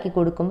ടി ആക്കി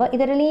കൊടുക്കുമ്പോൾ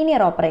ഇതൊരു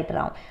ലീനിയർ ഓപ്പറേറ്റർ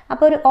ആവും.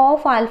 അപ്പോൾ ഒരു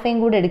ഓഫ് ആൽഫയും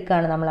കൂടെ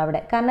എടുക്കുകയാണ്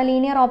നമ്മളവിടെ, കാരണം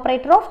ലീനിയർ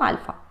ഓപ്പറേറ്റർ ഓഫ്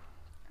ആൽഫ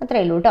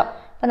അത്രയേ ഉള്ളൂ കേട്ടോ.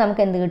 അപ്പോൾ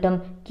നമുക്ക് എന്ത് കിട്ടും?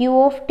 Q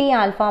of T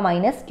alpha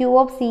minus Q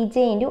of C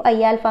J into I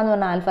alpha എന്ന്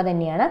പറഞ്ഞാൽ ആൽഫ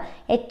തന്നെയാണ്.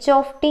 എച്ച്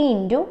ഓഫ് ടി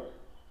ഇൻറ്റു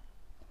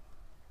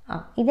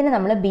ഇതിനെ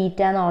നമ്മൾ ബീറ്റ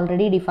എന്ന്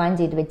ഓൾറെഡി ഡിഫൈൻ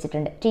ചെയ്ത്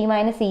വെച്ചിട്ടുണ്ട്. T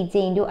minus C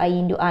J into I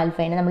into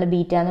ആൽഫേനെ നമ്മൾ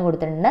ബീറ്റ എന്ന്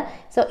കൊടുത്തിട്ടുണ്ട്.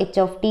 So H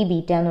of T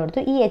beta എന്ന്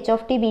കൊടുത്തു. ഈ എച്ച്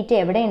ഓഫ് ടി ബീറ്റ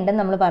എവിടെ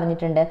ഉണ്ടെന്ന് നമ്മൾ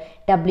പറഞ്ഞിട്ടുണ്ട്?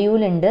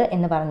 ഡബ്ല്യൂലുണ്ട്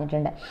എന്ന്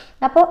പറഞ്ഞിട്ടുണ്ട്.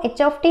 അപ്പോൾ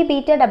H of T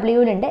beta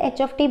ഡബ്ല്യൂലുണ്ട്.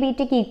 H of T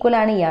ബീറ്റയ്ക്ക് equal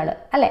ആണ് ഇയാൾ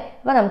അല്ലേ?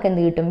 അപ്പോൾ നമുക്ക്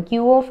എന്ത് കിട്ടും?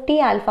 Q of T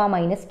alpha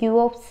minus Q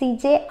of C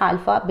J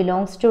alpha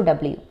belongs to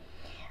W.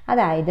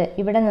 അതായത്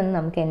ഇവിടെ നിന്ന്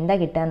നമുക്ക് എന്താ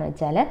കിട്ടുകയെന്ന്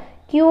വെച്ചാൽ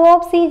Q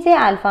of C J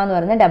alpha എന്ന്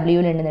പറയുന്നത്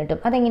ഡബ്ല്യൂലുണ്ടെന്ന് കിട്ടും.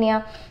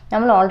 അതെങ്ങനെയാണ്?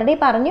 നമ്മൾ ഓൾറെഡി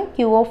പറഞ്ഞു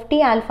ക്യൂ ഓഫ് ടി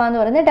ആൽഫ എന്ന്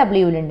പറയുന്നത്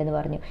ഡബ്ല്യൂലുണ്ടെന്ന്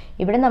പറഞ്ഞു.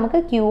 ഇവിടെ നമുക്ക്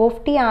Q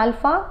of T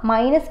alpha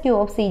minus Q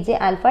of C J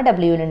alpha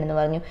ഡബ്ല്യൂലുണ്ടെന്ന്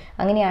പറഞ്ഞു.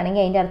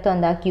 അങ്ങനെയാണെങ്കിൽ അതിൻ്റെ അർത്ഥം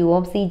എന്താ? ക്യൂ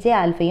ഓഫ് സി ജെ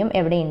ആൽഫയും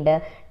എവിടെയുണ്ട്?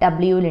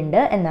 ഡബ്ല്യൂലുണ്ട്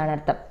എന്നാണ്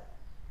അർത്ഥം.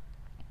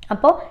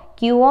 അപ്പോൾ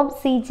ക്യൂ ഓഫ്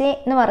സി ജെ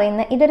എന്ന്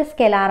പറയുന്ന ഇതൊരു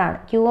സ്കെലാറാണ്.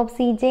 Q of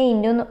C J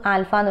into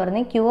alpha എന്ന്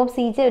പറയുന്നത് ക്യൂ ഓഫ്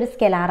സി ജെ ഒരു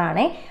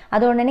സ്കെലാറാണേ.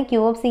 അതുകൊണ്ട് തന്നെ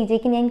ക്യൂ ഓഫ് സി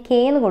ജെക്ക് ഞാൻ കെ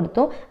എന്ന്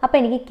കൊടുത്തു. അപ്പോൾ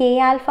എനിക്ക് K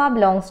alpha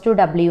belongs to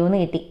W എന്ന്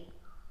കിട്ടി.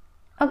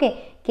 Okay,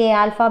 K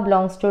alpha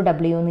belongs to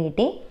W എന്ന്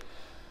കിട്ടി.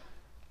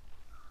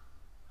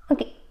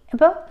 ഓക്കെ,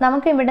 അപ്പോൾ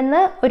നമുക്ക്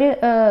ഇവിടുന്ന് ഒരു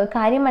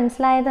കാര്യം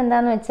മനസ്സിലായത്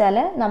എന്താണെന്ന് വെച്ചാൽ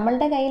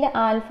നമ്മളുടെ കയ്യിൽ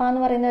ആൽഫ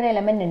എന്ന് പറയുന്ന ഒരു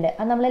എലമെൻ്റ് ഉണ്ട്.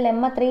 അത് നമ്മൾ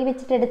ലെമ്മ 3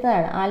 വെച്ചിട്ട്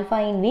എടുത്തതാണ്. Alpha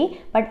in V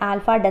but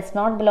alpha does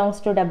not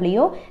belongs to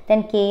W.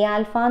 Then K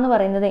alpha എന്ന്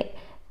പറയുന്നത്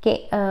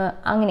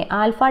അങ്ങനെ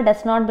alpha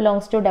does not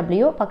belongs to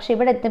W. പക്ഷെ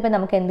ഇവിടെ എത്തിയപ്പോൾ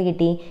നമുക്ക് എന്ത്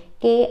കിട്ടി?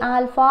 K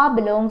alpha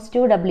belongs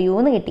to W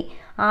എന്ന് കിട്ടി.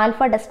 Alpha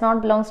does not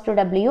belongs to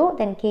W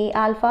then K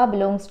alpha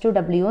belongs to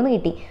W എന്ന്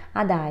കിട്ടി.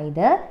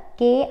 അതായത്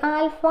കെ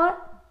ആൽഫ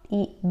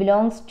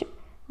ബിലോങ്സ് ടു,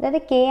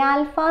 അതായത് കെ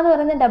ആൽഫ എന്ന്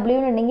പറയുന്ന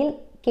ഡബ്ല്യൂലുണ്ടെങ്കിൽ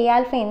കെ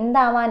ആൽഫ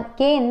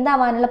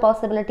എന്താവാനുള്ള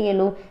പോസിബിലിറ്റി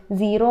ഉള്ളൂ?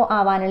 0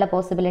 ആവാനുള്ള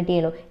പോസിബിലിറ്റി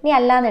ഉള്ളൂ. ഇനി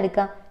അല്ലാന്ന്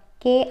എടുക്കാം,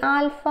 K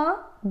alpha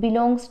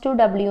belongs to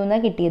W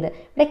എന്നാണ് കിട്ടിയത്.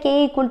 ഇവിടെ കെ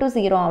ഈക്വൽ ടു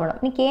 0 ആവണം.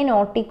 ഇനി കെ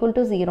നോട്ട് ഈക്വൽ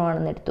ടു 0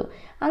 ആണെന്ന് എടുത്തു.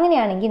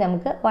 അങ്ങനെയാണെങ്കിൽ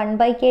നമുക്ക്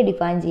 1/k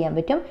ഡിഫൈൻ ചെയ്യാൻ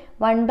പറ്റും.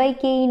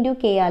 1/k ഇൻറ്റു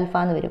കെ ആൽഫ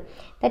എന്ന് വരും.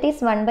 That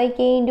is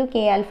 1/k into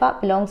K alpha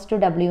belongs to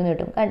W എന്ന്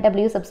കിട്ടും.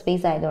 ഡബ്ല്യു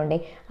സബ്സ്പേസ് ആയതുകൊണ്ട്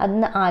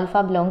അതിന് ആൽഫ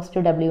ബിലോങ്സ്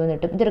ടു ഡബ്ല്യു എന്ന്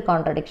കിട്ടും. ഇതൊരു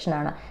കോൺട്രഡിക്ഷൻ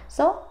ആണ്.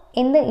 സോ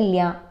എന്ത് ഇല്ല?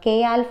 K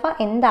alpha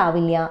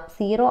എന്താവില്ല?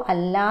 0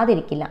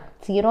 അല്ലാതിരിക്കില്ല.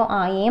 0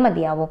 ആയേ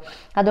മതിയാവും.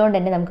 അതുകൊണ്ട്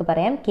തന്നെ നമുക്ക്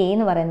പറയാം കെ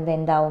എന്ന് പറയുന്നത്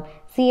എന്താവും?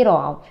 0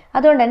 ആവും.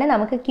 അതുകൊണ്ട് തന്നെ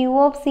നമുക്ക് Q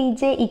of C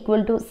J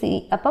equal to C,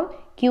 അപ്പം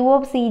Q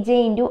of C J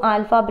into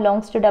alpha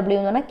belongs to W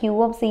എന്ന് പറഞ്ഞാൽ ക്യൂ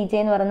ഓഫ് സി ജെ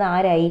എന്ന് പറയുന്നത്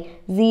ആരായി?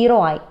 0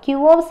 ആയി. ക്യൂ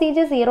ഓഫ് സി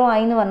ജെ 0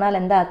 ആയി എന്ന് പറഞ്ഞാൽ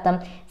എന്താ അർത്ഥം?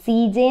 സി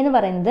ജെ എന്ന്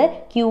പറയുന്നത്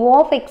ക്യൂ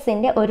ഓഫ്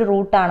എക്സിൻ്റെ ഒരു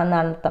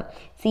റൂട്ടാണെന്നാണ് അർത്ഥം.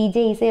 C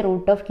J is A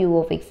root of Q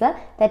of X.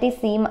 That is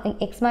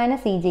X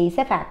minus C J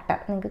is A factor.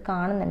 നിങ്ങൾക്ക്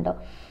കാണുന്നുണ്ടോ?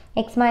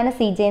 എക്സ് മൈനസ്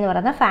സി ജെ എന്ന്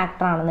പറയുന്ന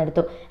ഫാക്ടർ ആണെന്ന്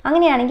എടുത്തു.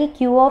 അങ്ങനെയാണെങ്കിൽ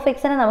ക്യൂ ഓഫ്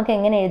എക്സിനെ നമുക്ക്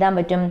എങ്ങനെ എഴുതാൻ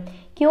പറ്റും?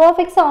 ക്യൂ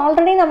ഓഫ് എക്സ്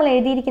ഓൾറെഡി നമ്മൾ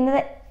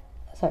എഴുതിയിരിക്കുന്നത്,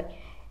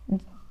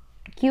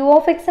 ക്യൂ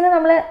ഓഫ് എക്സിന്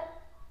നമ്മൾ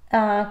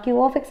ക്യൂ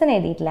ഓഫ് എക്സിന്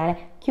എഴുതിയിട്ടില്ല അല്ലേ?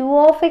 ക്യൂ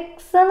ഓഫ്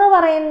എക്സ് എന്ന്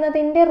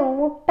പറയുന്നതിൻ്റെ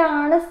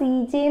റൂട്ടാണ് സി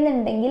ജെ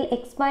എന്നുണ്ടെങ്കിൽ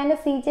X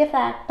minus C J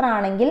factor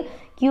ആണെങ്കിൽ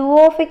Q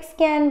of X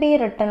can be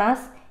written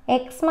as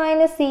X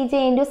minus C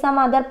J into some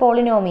other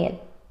polynomial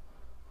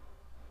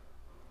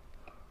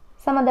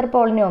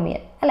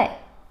അല്ലേ?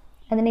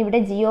 അതിന് ഇവിടെ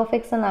ജി ഓഫ്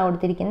എക്സ് എന്നാണ്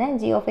കൊടുത്തിരിക്കുന്നത്.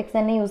 ജി ഓഫ് എക്സ്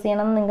തന്നെ യൂസ്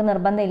ചെയ്യണമെന്ന് നിങ്ങൾക്ക്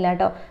നിർബന്ധമില്ല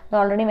കേട്ടോ. അത്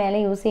ഓൾറെഡി മേലെ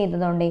യൂസ്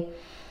ചെയ്തതുകൊണ്ടേ.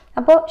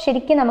 അപ്പോൾ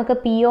ശരിക്കും നമുക്ക്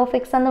പി ഓഫ്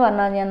എക്സ് എന്ന്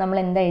പറഞ്ഞു കഴിഞ്ഞാൽ നമ്മൾ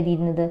എന്താ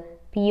എഴുതിയിരുന്നത്?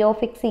 P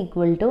of X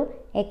equal to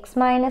X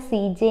minus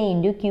C J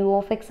into Q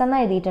of X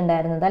എന്നാണ്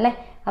എഴുതിയിട്ടുണ്ടായിരുന്നത് അല്ലേ?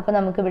 അപ്പോൾ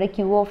നമുക്കിവിടെ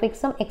ക്യൂ ഓഫ്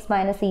എക്സും എക്സ്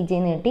മൈനസ് സി ജെ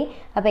എന്ന് കിട്ടി.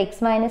 അപ്പോൾ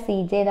X minus C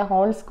J the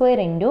whole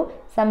square into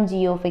some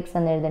G of X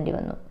എന്ന് എഴുതേണ്ടി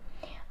വന്നു.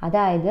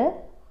 അതായത്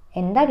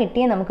എന്താ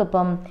കിട്ടിയത്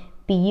നമുക്കിപ്പം?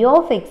 പി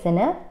ഓഫ്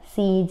എക്സിന്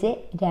സി ജെ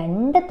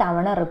 2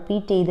 തവണ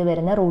റിപ്പീറ്റ് ചെയ്ത്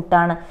വരുന്ന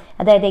റൂട്ടാണ്.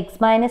 അതായത് എക്സ്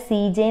മൈനസ് സി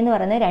ജെ എന്ന്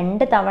പറയുന്നത്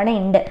 2 തവണ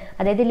ഉണ്ട്.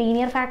 അതായത്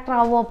ലീനിയർ ഫാക്ടർ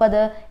ആവുമോ? അപ്പോൾ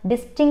അത്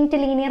ഡിസ്റ്റിങ്ക്റ്റ്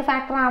ലീനിയർ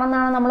ഫാക്ടർ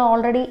ആണെന്നാണ് നമ്മൾ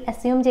ഓൾറെഡി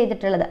അസ്യൂം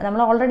ചെയ്തിട്ടുള്ളത്.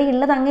 നമ്മൾ ഓൾറെഡി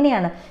ഉള്ളത്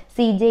അങ്ങനെയാണ്.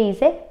 C J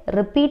is A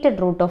repeated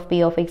root of P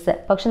of X.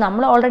 പക്ഷെ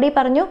നമ്മൾ ഓൾറെഡി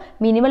പറഞ്ഞു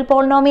മിനിമൽ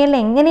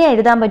പോളിനോമിയലിന് എങ്ങനെയാണ്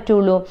എഴുതാൻ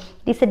പറ്റുള്ളൂ?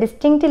 It is A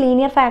distinct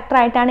linear factor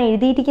ആയിട്ടാണ്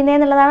എഴുതിയിരിക്കുന്നത്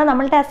എന്നുള്ളതാണ്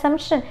നമ്മളുടെ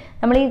അസംഷൻ.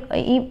 നമ്മൾ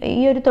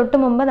ഈ ഒരു തൊട്ട്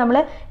മുമ്പ് നമ്മൾ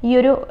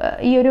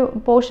ഈ ഒരു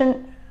പോർഷൻ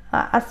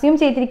അസ്യൂം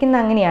ചെയ്തിരിക്കുന്നത്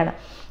അങ്ങനെയാണ്.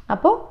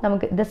 അപ്പോൾ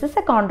നമുക്ക് this is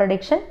A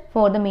contradiction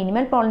for the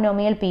minimal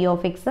polynomial P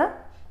of X.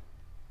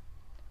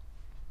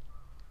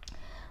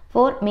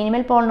 Four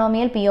minimal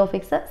polynomial P of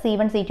X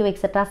C1 C2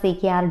 etcetera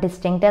CK R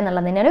distinct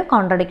എന്നുള്ളതിൻ്റെ ഒരു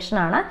കോൺട്രഡിക്ഷൻ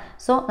ആണ്.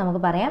 സോ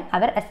നമുക്ക് പറയാം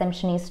അവർ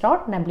assumption is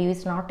not W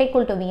is not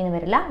equal to V എന്ന്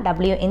വരില്ല.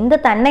 W എന്ത്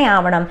തന്നെ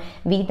ആവണം?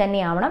 V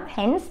തന്നെ ആവണം.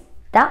 Hence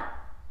the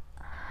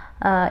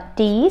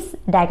T is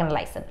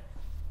diagonalisable.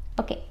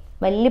 Okay,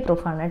 വലിയ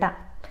പ്രൂഫാണ് കേട്ടോ.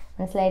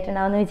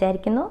 മനസ്സിലായിട്ടുണ്ടാവുമെന്ന്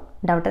വിചാരിക്കുന്നു.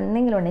 ഡൗട്ട്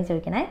എന്തെങ്കിലും ഉണ്ടെങ്കിൽ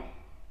ചോദിക്കണേ.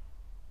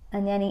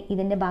 ഞാൻ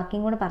ഇതിൻ്റെ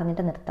ബാക്കിയും കൂടെ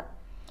പറഞ്ഞിട്ട് നിർത്താം.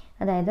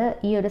 അതായത്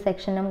ഈ ഒരു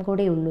സെക്ഷനും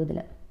കൂടെ ഉള്ളൂ ഇതിൽ.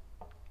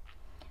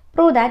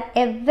 Prove that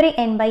every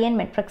n/n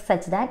matrix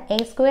such that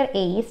a square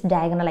a is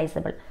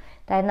diagonalisable.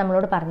 അതായത്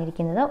നമ്മളോട്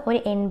പറഞ്ഞിരിക്കുന്നത് ഒരു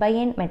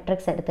n/n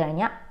മെട്രിക്സ് എടുത്തു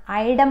കഴിഞ്ഞാൽ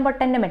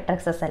ഐഡംപൊട്ടൻ്റ്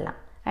മെട്രിക്സസ് എല്ലാം,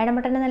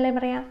 ഐഡംപൊട്ടൻ്റ് എന്നല്ലേ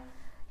പറയാം,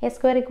 a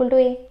square equal to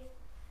a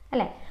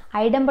അല്ലേ?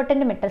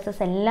 ഐഡംപൊട്ടൻ്റ്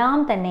മെട്രിക്സസ് എല്ലാം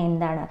തന്നെ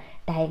എന്താണ്?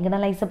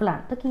 ഡയഗണലൈസബിൾ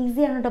ആണ്. ഇതൊക്കെ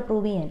ഈസിയാണ് കേട്ടോ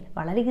പ്രൂവ് ചെയ്യാൻ.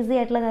 വളരെ ഈസി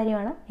ആയിട്ടുള്ള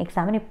കാര്യമാണ്.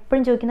 എക്സാമിന്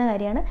എപ്പോഴും ചോദിക്കുന്ന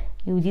കാര്യമാണ്.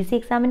 UGC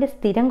എക്സാമിൻ്റെ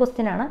സ്ഥിരം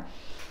ക്വസ്റ്റ്യൻ ആണ്.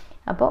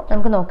 അപ്പോൾ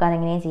നമുക്ക് നോക്കാം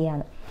എങ്ങനെയാണ്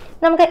ചെയ്യാമെന്ന്.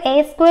 നമുക്ക് A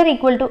square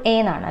equal to A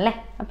എന്നാണ് അല്ലേ.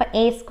 അപ്പോൾ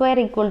A square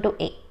equal to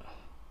A.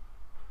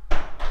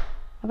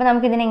 അപ്പോൾ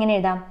നമുക്കിതിനെ എങ്ങനെ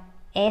എഴുതാം?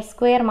 A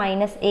square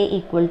minus A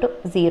equal to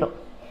 0.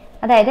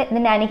 അതായത്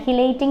ഇതിൻ്റെ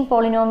അനിഹിലേറ്റിംഗ്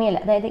പോളിനോമിയൽ,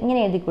 അതായത് ഇങ്ങനെ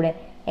എഴുതിക്കൂടെ,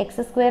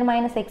 X square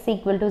minus X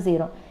equal to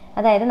 0.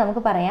 അതായത്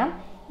നമുക്ക് പറയാം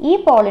ഈ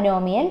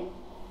പോളിനോമിയൽ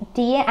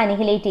ടിയെ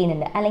അനിഹിലേറ്റ്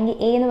ചെയ്യുന്നുണ്ട്, അല്ലെങ്കിൽ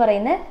എ എന്ന്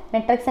പറയുന്ന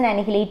മെട്രിക്സിനെ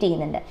അനിഹിലേറ്റ്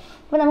ചെയ്യുന്നുണ്ട്.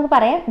 അപ്പോൾ നമുക്ക്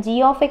പറയാം G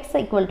of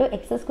X equal to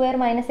X square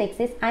minus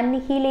X is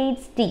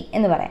അനിഹിലേറ്റ്സ് T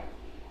എന്ന് പറയാം.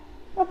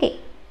 ഓക്കെ,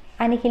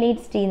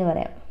 അനിഹിലേറ്റ്സ് ടി എന്ന്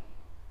പറയാം.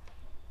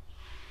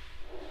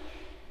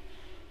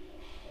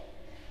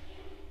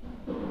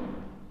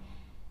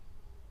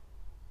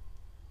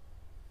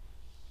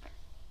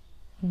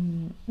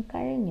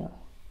 കഴിഞ്ഞോ?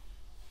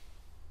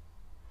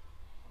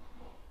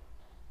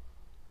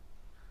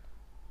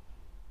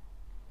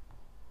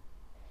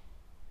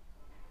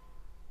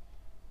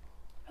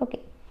 ഓക്കെ,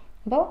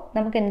 അപ്പോൾ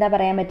നമുക്ക് എന്താ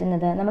പറയാൻ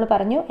പറ്റുന്നത്? നമ്മൾ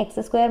പറഞ്ഞു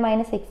X square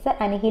minus X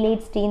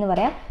അനിഹിലേറ്റ്സ് T എന്ന്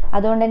പറയാം.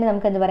 അതുകൊണ്ട് തന്നെ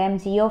നമുക്ക് എന്ത് പറയാം?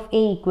 G of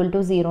A equal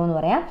to 0 എന്ന്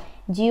പറയാം.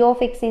 G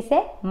of X is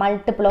A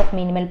multiple of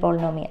minimal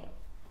polynomial.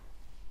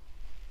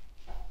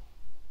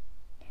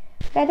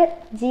 അതായത്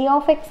ജി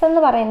ഓഫ് എക്സ്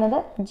എന്ന്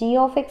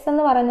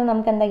പറയുന്നത്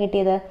നമുക്ക് എന്താ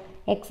കിട്ടിയത്?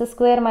 എക്സ്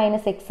സ്ക്വയർ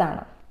മൈനസ് എക്സ്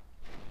ആണ്.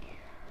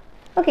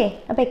 ഓക്കെ,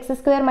 അപ്പോൾ എക്സ്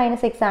സ്ക്വയർ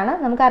മൈനസ് എക്സ് ആണ്.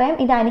 നമുക്കറിയാം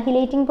ഇത്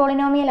അനിഹിലേറ്റിംഗ്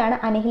പോളിനോമിയലാണ്.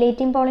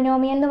 അനിഹിലേറ്റിംഗ്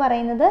പോളിനോമിയൽ എന്ന്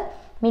പറയുന്നത്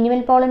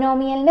മിനിമൽ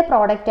പോളിനോമിയലിൻ്റെ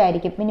പ്രോഡക്റ്റ്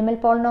ആയിരിക്കും, മിനിമൽ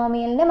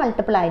പോളിനോമിയലിൻ്റെ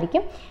മൾട്ടിപ്പിൾ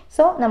ആയിരിക്കും.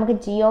 സോ നമുക്ക്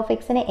ജി ഓഫ്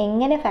എക്സിനെ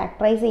എങ്ങനെ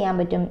ഫാക്ടറൈസ് ചെയ്യാൻ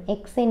പറ്റും?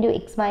 എക്സ് ഇൻറ്റു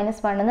എക്സ്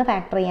മൈനസ് 1 എന്ന്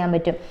ഫാക്ടർ ചെയ്യാൻ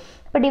പറ്റും.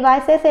 അപ്പോൾ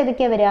ഡിവൈസേഴ്സ്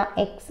ഏതൊക്കെയാണ് വരിക?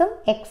 എക്സും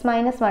എക്സ്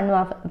മൈനസ് 1ഉം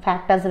ആ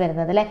ഫാക്ടേഴ്സ്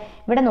വരുന്നത് അല്ലേ.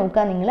 ഇവിടെ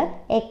നോക്കുക നിങ്ങൾ,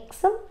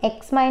 എക്സും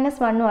എക്സ്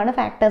മൈനസ് 1ഉം ആണ്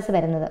ഫാക്ടേഴ്സ്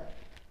വരുന്നത്.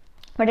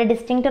 ഇവിടെ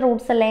ഡിസ്റ്റിങ്ക്റ്റ്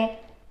റൂട്ട്സ് അല്ലേ.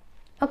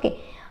 ഓക്കെ,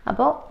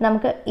 അപ്പോൾ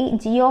നമുക്ക് ഈ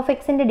ജി ഓഫ്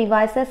എക്സിൻ്റെ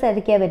ഡിവൈസേഴ്സ്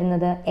ഏതൊക്കെയാണ്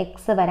വരുന്നത്?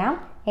 എക്സ് വരാം,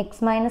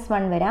 എക്സ് മൈനസ്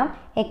 1 വരാം,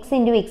 എക്സ്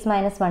ഇൻറ്റു എക്സ്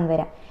മൈനസ് 1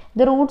 വരാം.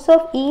 The Roots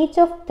of each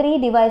of 3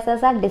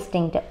 divisors R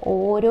distinct.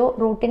 ഓരോ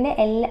റൂട്ടിൻ്റെ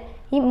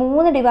ഈ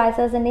 3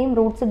 ഡിവൈസേഴ്സിൻ്റെയും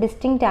റൂട്ട്സ്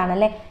ഡിസ്റ്റിങ്ക്റ്റ്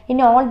ആണല്ലേ. In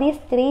all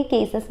these 3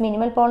 cases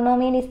minimal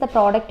polynomial is the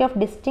product of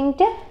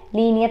distinct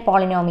linear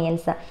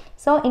polynomials.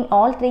 So in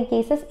all 3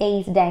 cases A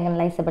is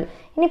diagonalisable.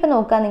 ഇനിയിപ്പോൾ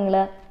നോക്കുക നിങ്ങൾ,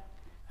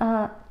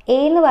 A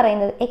എന്ന്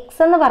പറയുന്നത്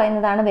X എന്ന്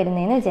പറയുന്നതാണ്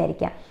വരുന്നതെന്ന്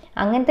വിചാരിക്കാം.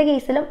 അങ്ങനത്തെ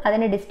കേസിലും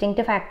അതിന്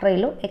ഡിസ്റ്റിങ്ക്റ്റ് ഫാക്ടറേ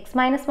ഉള്ളൂ. എക്സ്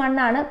മൈനസ് 1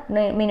 ആണ്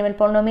മിനിമൽ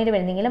പോളിനോമിയൽ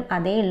വരുന്നെങ്കിലും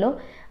അതേ ഉള്ളൂ,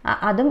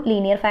 അതും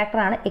ലീനിയർ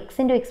ഫാക്ടറാണ്. എക്സ്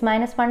ഇൻറ്റു എക്സ്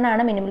മൈനസ് 1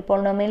 ആണ് മിനിമൽ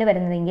പോളിനോമിയൽ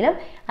വരുന്നതെങ്കിലും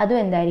അതും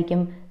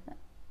എന്തായിരിക്കും?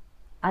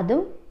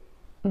 അതും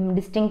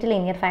ഡിസ്റ്റിങ്ക്റ്റ്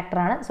ലീനിയർ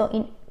ഫാക്ടറാണ്. സോ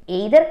ഇൻ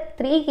എയ്തർ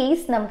 3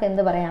 കേസ് നമുക്ക്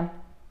എന്ത് പറയാം?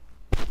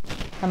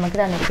 നമുക്ക്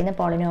തന്നിരിക്കുന്ന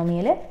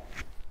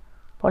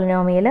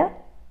പോളിനോമിയൽ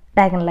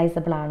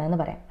ഡയഗണലൈസബിൾ ആണ് എന്ന്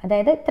പറയാം.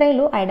 അതായത് ഇത്രയേ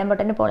ഉള്ളൂ.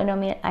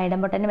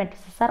 ഐഡംപൊട്ടൻ്റ്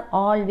മെട്രിക്സസ് ആർ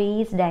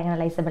ഓൾവേസ്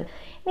ഡയഗണലൈസബിൾ.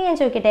 ഇനി ഞാൻ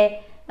ചോദിക്കട്ടെ,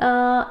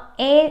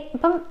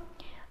 ഇപ്പം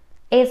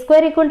A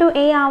square equal to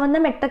A ആവുന്ന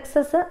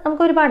മെട്രിക്സസ്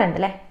നമുക്ക് ഒരുപാടുണ്ട്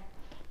അല്ലേ.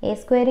 A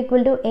square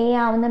equal to A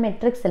ആവുന്ന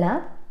മെട്രിക്സിൽ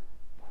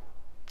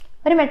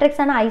ഒരു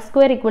മെട്രിക്സ് ആണ് I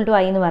square equal to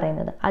I എന്ന്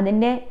പറയുന്നത്.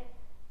 അതിൻ്റെ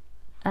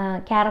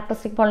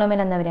ക്യാരക്ടറിസ്റ്റിക്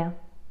പോളിനോമിയൽ എന്താ വരിക?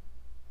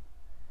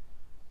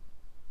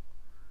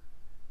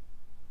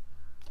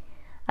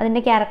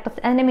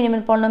 അതിൻ്റെ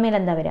മിനിമൽ പോളിനോമിയൽ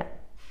എന്താ വരിക?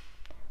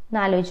 ഒന്ന്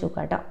ആലോചിച്ച്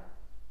നോക്കുക കേട്ടോ.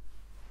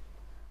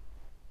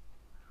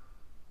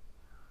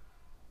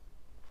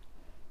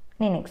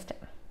 ഇനി next,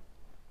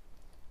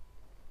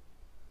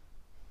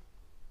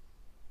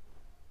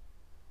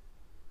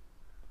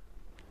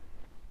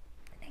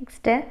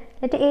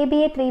 let A be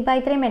a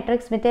 3x3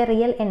 matrix with a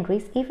real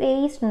entries. If A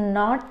is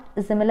not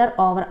similar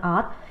over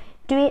R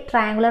to a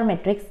triangular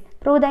matrix,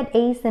 prove that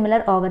A is similar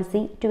over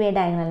C to a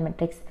diagonal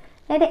matrix.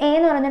 അതായത് A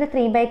എന്ന് പറയുന്നത്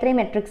 3x3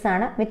 matrix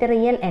ആണ് വിത്ത്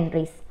real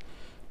entries.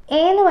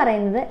 A എന്ന്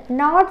പറയുന്നത്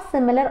not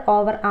similar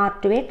over R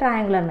to A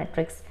triangular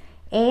matrix.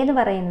 A എന്ന്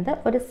പറയുന്നത്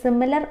ഒരു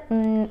similar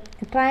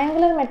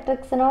triangular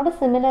മെട്രിക്സിനോട്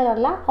similar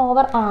അല്ല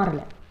ഓവർ ആറിൽ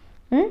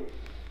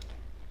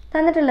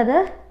തന്നിട്ടുള്ളത്.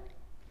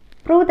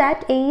 Prove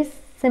that A is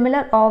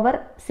similar over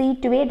C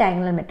to A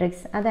diagonal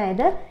matrix.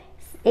 അതായത്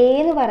എ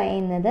എന്ന്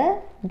പറയുന്നത്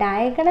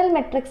ഡയഗണൽ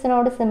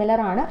മെട്രിക്സിനോട് സിമിലർ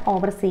ആണ്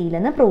ഓവർ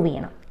സിയിലെന്ന് പ്രൂവ്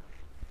ചെയ്യണം.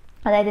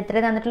 അതായത്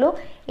ഇത്രേ തന്നിട്ടുള്ളൂ.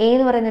 എ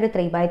എന്ന് പറയുന്നൊരു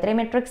 3x3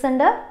 മെട്രിക്സ്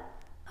ഉണ്ട്.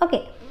 ഓക്കെ,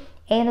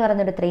 എ എന്ന്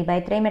പറയുന്നൊരു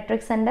 3x3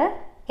 മെട്രിക്സ് ഉണ്ട്.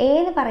 എ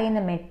എന്ന്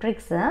പറയുന്ന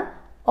മെട്രിക്സ്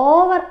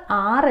ഓവർ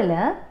ആറിൽ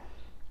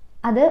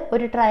അത്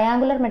ഒരു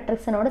ട്രയാങ്കുലർ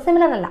മെട്രിക്സിനോട്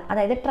സിമിലർ അല്ല,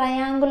 അതായത്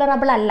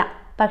ട്രയാങ്കുലറബിൾ അല്ല.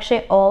 പക്ഷേ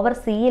ഓവർ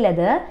സിയിൽ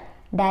അത്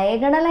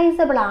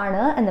ഡയഗണലൈസബിൾ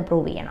ആണ് എന്ന്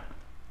പ്രൂവ് ചെയ്യണം.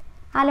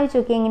 ആലോചിച്ച്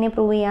നോക്കി എങ്ങനെ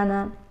പ്രൂവ് ചെയ്യാന്ന്.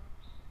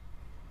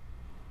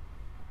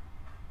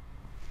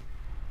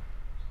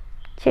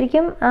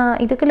 ശരിക്കും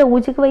ഇതൊക്കെ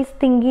ലോജിക് വൈസ്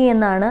തിങ്ക്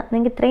ചെയ്യുന്നതാണ്.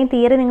 നിങ്ങൾക്ക് ഇത്രയും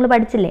തിയറി നിങ്ങൾ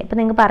പഠിച്ചില്ലേ, അപ്പോൾ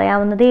നിങ്ങൾക്ക്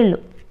പറയാവുന്നതേ ഉള്ളൂ.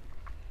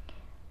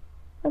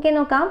 ഓക്കെ,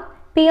 നോക്കാം.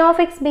 P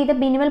of X B the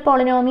minimal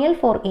polynomial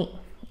four A.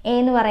 A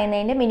എന്ന്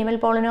പറയുന്നതിൻ്റെ മിനിമൽ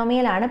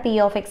പോളിനോമിയലാണ് പി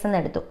ഓഫ് എക്സ് എന്ന്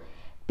എടുത്തു.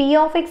 P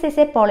of X is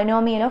A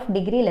polynomial of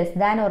degree less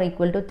than or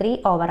equal to 3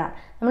 over R.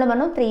 നമ്മൾ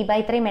പറഞ്ഞു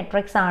 3x3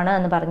 മെട്രിക്സ് ആണ്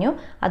എന്ന് പറഞ്ഞു.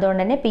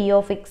 അതുകൊണ്ട് തന്നെ പി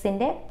ഓഫ്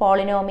എക്സിൻ്റെ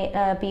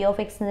പി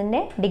ഓഫ്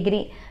എക്സിൻ്റെ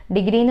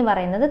ഡിഗ്രി എന്ന്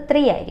പറയുന്നത്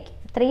 3 ആയിരിക്കും.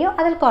 3യോ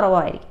അതിൽ കുറവോ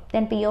ആയിരിക്കും.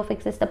 Then P of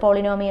X is the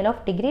polynomial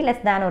of degree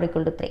less than or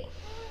equal to 3.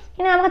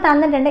 ഇനി നമുക്ക്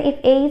തന്നിട്ടുണ്ട്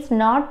if A is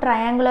not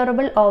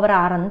ട്രയാങ്കുലറബിൾ over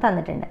R എന്ന്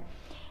തന്നിട്ടുണ്ട്.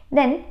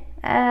 ദെൻ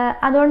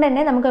അതുകൊണ്ട്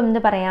തന്നെ നമുക്ക് എന്ത്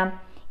പറയാം,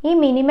 ഈ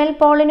മിനിമൽ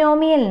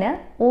പോളിനോമിയലിന്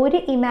ഒരു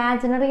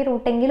ഇമാജിനറി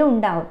റൂട്ടെങ്കിലും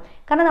ഉണ്ടാവും.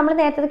 കാരണം നമ്മൾ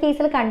നേരത്തെ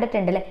കേസിൽ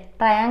കണ്ടിട്ടുണ്ട് അല്ലേ,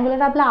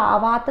 ട്രയാങ്കുലറബിൾ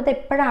ആവാത്തത്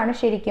എപ്പോഴാണ്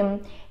ശരിക്കും,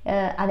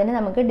 അതിന്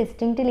നമുക്ക്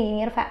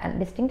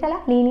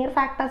ലീനിയർ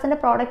ഫാക്ടേഴ്സിൻ്റെ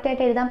പ്രോഡക്റ്റ്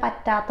ആയിട്ട് എഴുതാൻ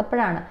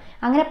പറ്റാത്തപ്പോഴാണ്.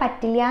 അങ്ങനെ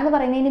പറ്റില്ല എന്ന്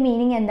പറയുന്നതിന്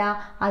മീനിങ് എന്താ,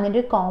 അതിൻ്റെ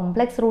ഒരു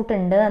കോംപ്ലക്സ് റൂട്ട്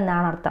ഉണ്ട്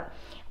എന്നാണ് അർത്ഥം.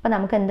 അപ്പോൾ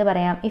നമുക്ക് എന്ത്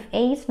പറയാം, if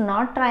A is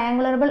not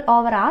ട്രയാങ്കുലറബിൾ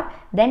over R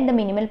then the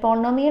minimal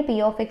polynomial p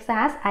of x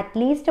has at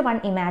least one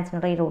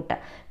imaginary root,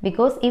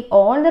 because if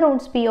all the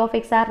roots p of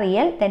x are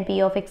real then p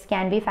of x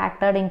can be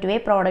factored into a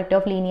product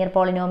of linear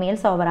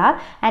polynomials over r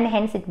and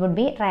hence it would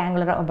be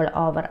triangulable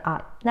over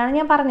r. ഇതാണ്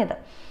ഞാൻ പറഞ്ഞത്.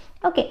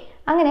 Okay,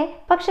 അങ്ങനെ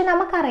പക്ഷെ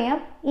നമുക്കറിയാം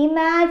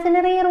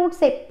imaginary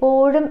Roots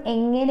എപ്പോഴും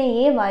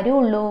എങ്ങനെയേ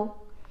വരുള്ളൂ,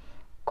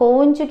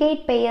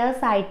 conjugate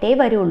pairs ആയിട്ടേ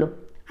വരുള്ളൂ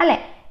അല്ലേ.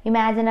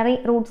 ഇമാജിനറി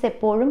റൂട്ട്സ്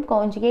എപ്പോഴും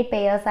കോൺജുഗേറ്റ്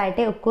പെയേഴ്സ്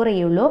ആയിട്ടേ ഒക്കൂർ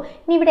ചെയ്യുള്ളൂ.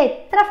 ഇനി ഇവിടെ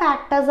എത്ര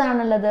ഫാക്ടേഴ്സ്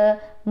ആണുള്ളത്,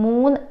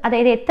 3.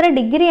 അതായത് എത്ര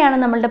ഡിഗ്രിയാണ്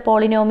നമ്മളുടെ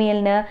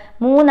പോളിനോമിയലിന്,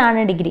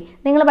 3 ഡിഗ്രി.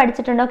 നിങ്ങൾ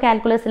പഠിച്ചിട്ടുണ്ടോ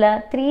കാൽക്കുലസിൽ,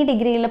 3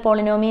 ഡിഗ്രിയുള്ള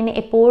പോളിനോമിയലിന്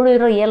എപ്പോഴും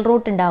ഒരു റിയൽ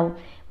റൂട്ട് ഉണ്ടാവും.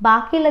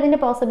 ബാക്കിയുള്ളതിൻ്റെ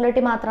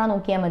പോസിബിലിറ്റി മാത്രം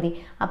നോക്കിയാൽ മതി.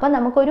 അപ്പം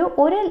നമുക്കൊരു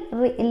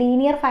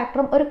ലീനിയർ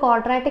ഫാക്ടറും ഒരു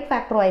ക്വാഡ്രാറ്റിക്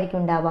ഫാക്ടറും ആയിരിക്കും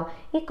ഉണ്ടാവുക.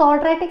 ഈ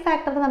ക്വാഡ്രാറ്റിക്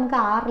ഫാക്ടർ നമുക്ക്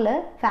ആറിൽ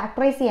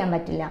ഫാക്ടറൈസ് ചെയ്യാൻ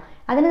പറ്റില്ല.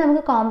 അതിന്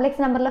നമുക്ക്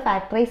കോംപ്ലക്സ് നമ്പറിൽ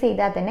ഫാക്ടറൈസ്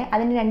ചെയ്താൽ തന്നെ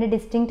അതിന് 2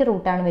 ഡിസ്റ്റിങ്ക്റ്റ്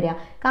റൂട്ടാണ് വരിക.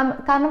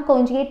 കാരണം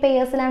കോൺജുഗേറ്റ്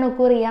പെയേഴ്സിലാണ്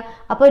ഒക്കൂർ ചെയ്യുക.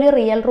 അപ്പോൾ ഒരു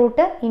real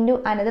root into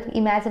another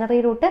imaginary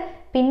root,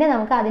 പിന്നെ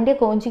നമുക്ക് അതിൻ്റെ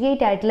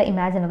കോൺജുഗേറ്റ് ആയിട്ടുള്ള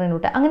ഇമാജിനറി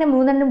റൂട്ട്, അങ്ങനെ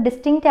 3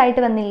 ഡിസ്റ്റിങ്ക്റ്റ്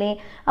ആയിട്ട് വന്നില്ലേ.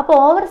 അപ്പോൾ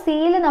ഓവർ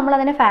സിയിൽ നമ്മൾ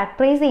അതിനെ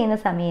ഫാക്ടറൈസ് ചെയ്യുന്ന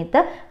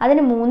സമയത്ത്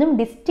അതിന് 3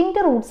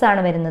 ഡിസ്റ്റിങ്ക്റ്റ് റൂട്ട്സ്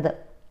ആണ് വരുന്നത്.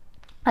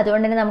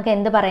 അതുകൊണ്ട് തന്നെ നമുക്ക്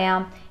എന്ത്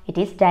പറയാം,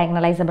 it is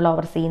diagonalisable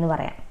over C എന്ന്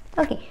പറയാം.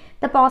 Okay,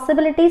 the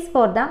possibilities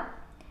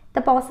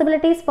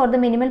for the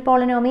minimal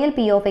polynomial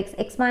p of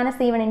x minus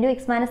c1 into x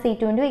minus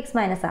c2 into x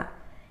minus r.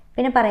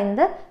 പിന്നെ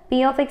പറയുന്നത്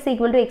p of x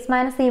equal to x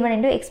minus c1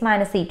 into x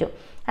minus c2.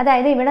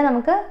 അതായത് ഇവിടെ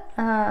നമുക്ക്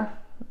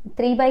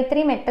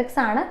 3/3 matrix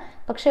ആണ്,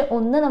 പക്ഷെ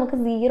ഒന്ന് നമുക്ക്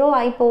 0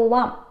 ആയി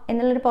പോവാം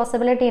എന്നുള്ളൊരു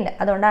പോസിബിലിറ്റി ഉണ്ട്.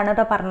 അതുകൊണ്ടാണ്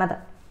കേട്ടോ പറഞ്ഞത്.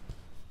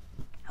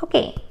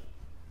 ഓക്കെ,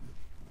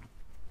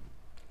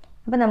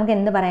 അപ്പം നമുക്ക്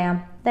എന്ത് പറയാം,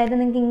 അതായത്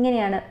നിങ്ങൾക്ക്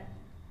ഇങ്ങനെയാണ്,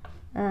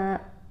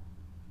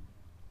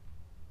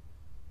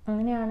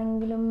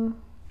 അങ്ങനെയാണെങ്കിലും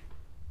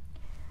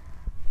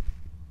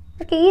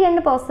ഓക്കെ, ഈ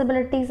 2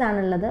 പോസിബിലിറ്റീസ്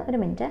ആണുള്ളത്. ഒരു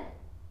മിനിറ്റ്.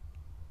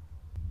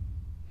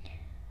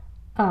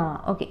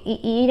 ഓക്കെ,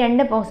 ഈ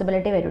 2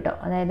 പോസിബിലിറ്റി വരും കേട്ടോ.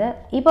 അതായത്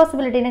ഈ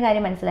പോസിബിലിറ്റീൻ്റെ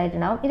കാര്യം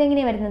മനസ്സിലായിട്ടുണ്ടാവും.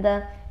 ഇതെങ്ങനെയാണ് വരുന്നത്,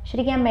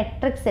 ശരിക്കും ആ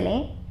മെട്രിക്സിലെ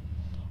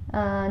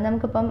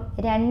നമുക്കിപ്പം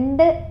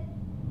 2,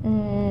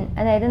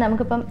 അതായത്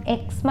നമുക്കിപ്പം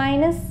എക്സ്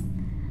മൈനസ്,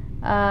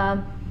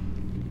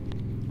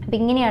 അപ്പം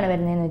ഇങ്ങനെയാണ്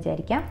വരുന്നതെന്ന്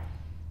വിചാരിക്കാം.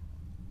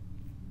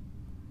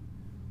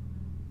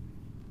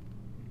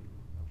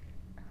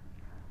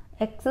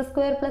 x²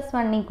 +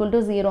 1 =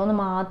 0 എന്ന്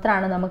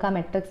മാത്രമാണ് നമുക്ക് ആ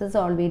മെട്രിക്സ്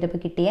സോൾവ് ചെയ്തപ്പോൾ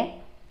കിട്ടിയേ.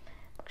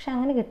 പക്ഷെ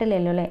അങ്ങനെ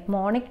കിട്ടില്ലല്ലോ അല്ലേ,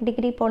 മോണിക്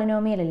ഡിഗ്രി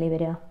പോളിനോമിയൽ അല്ലേ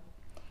വരിക.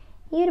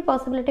 ഈ ഒരു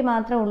പോസിബിലിറ്റി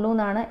മാത്രമേ ഉള്ളൂ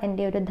എന്നാണ്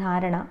എൻ്റെ ഒരു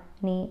ധാരണ.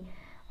 ഇനി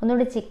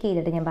ഒന്നുകൂടി ചെക്ക്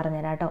ചെയ്തിട്ട് ഞാൻ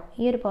പറഞ്ഞുതരാം കേട്ടോ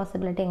ഈ ഒരു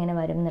പോസിബിലിറ്റി എങ്ങനെ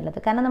വരും എന്നുള്ളത്.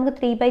 കാരണം നമുക്ക്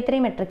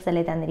 3/3 മെട്രിക്സ്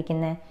അല്ലേ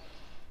തന്നിരിക്കുന്നത്.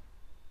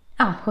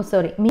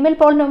 സോറി, മിനിമൽ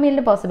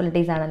പോളിനോമിയലിൻ്റെ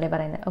പോസിബിലിറ്റീസ് ആണല്ലേ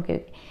പറയുന്നത്. ഓക്കെ,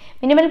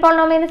 മിനിമൽ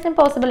പോളിനോമിയൽസിന്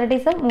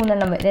പോസിബിലിറ്റീസ്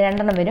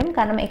 2 വരും.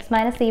 കാരണം x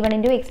 - c1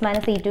 into x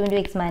 - c2 into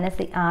x -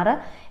 r,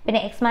 പിന്നെ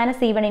x -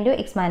 c1 into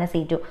x -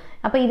 c2.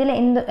 അപ്പോൾ ഇതിൽ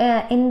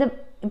എന്ത്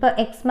ഇപ്പോൾ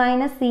x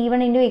 -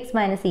 c1 into x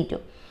 -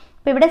 c2.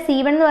 അപ്പോൾ ഇവിടെ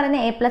c1 എന്ന്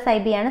പറയുന്നത് a +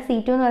 ib ആണ്,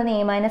 c2 എന്ന്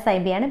പറയുന്നത് a -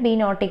 ib ആണ്, b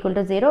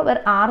 ≠ 0, വേർ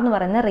r എന്ന്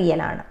പറയുന്നത്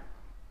റിയൽ ആണ്.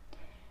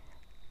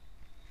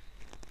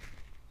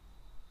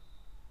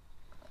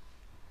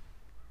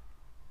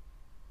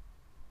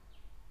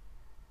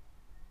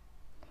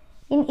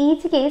 In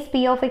each case,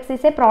 p of x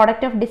is a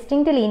product of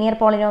distinct linear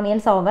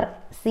polynomials over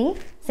C,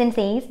 since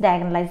A is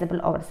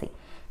diagonalizable over C.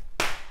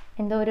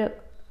 എന്തോ ഒരു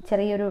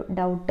ചെറിയൊരു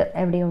ഡൗട്ട്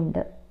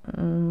എവിടെയുണ്ട്,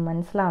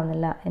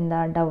 മനസ്സിലാവുന്നില്ല എന്താ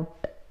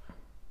ഡൗട്ട്.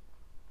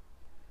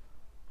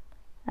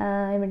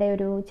 ഇവിടെ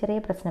ഒരു ചെറിയ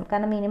പ്രശ്നം.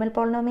 കാരണം മിനിമൽ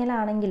പോളിനോമിയൽ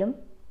ആണെങ്കിലും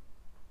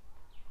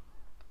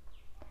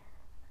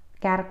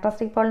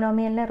ക്യാരക്ടറിസ്റ്റിക്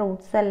പോളിനോമിയലിലെ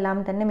റൂട്ട്സ് എല്ലാം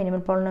തന്നെ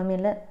മിനിമൽ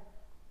പോളിനോമിയലിൽ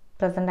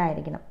പ്രസൻ്റ്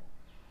ആയിരിക്കണം.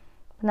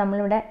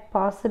 നമ്മളിവിടെ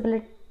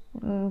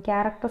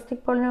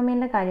ക്യാരക്ടറിസ്റ്റിക്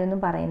പോളിനോമിയലിൻ്റെ കാര്യമൊന്നും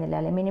പറയുന്നില്ല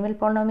അല്ലേ, മിനിമൽ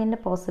പോളിനോമിയലിൻ്റെ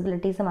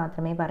പോസിബിലിറ്റീസ്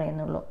മാത്രമേ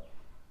പറയുന്നുള്ളൂ.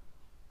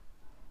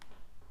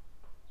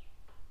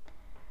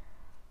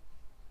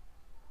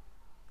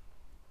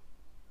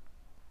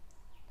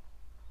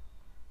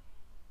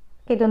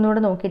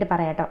 ഇതൊന്നുകൂടെ നോക്കിയിട്ട്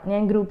പറയാം കേട്ടോ,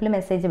 ഞാൻ ഗ്രൂപ്പിൽ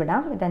മെസ്സേജ്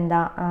വിടാം.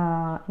 ഇതെന്താ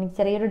എനിക്ക്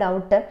ചെറിയൊരു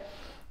ഡൗട്ട്.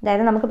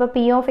 അതായത് നമുക്കിപ്പോൾ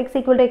p of x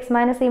 = x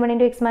 - c1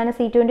 into x -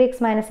 c2 into x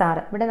 - r.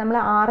 ഇവിടെ നമ്മൾ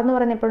r എന്ന്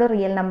പറയുന്നത് എപ്പോഴും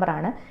റിയൽ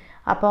നമ്പറാണ്.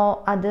 അപ്പോൾ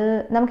അത്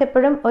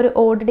നമുക്കെപ്പോഴും ഒരു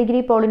ഓഡ്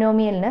ഡിഗ്രി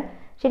പോളിനോമിയലിന്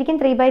ശരിക്കും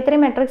 3/3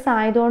 മെട്രിക്സ്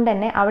ആയതുകൊണ്ട്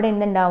തന്നെ അവിടെ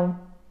എന്തുണ്ടാവും,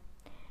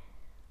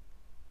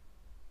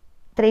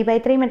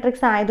 3/3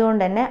 മെട്രിക്സ്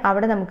ആയതുകൊണ്ട് തന്നെ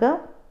അവിടെ നമുക്ക്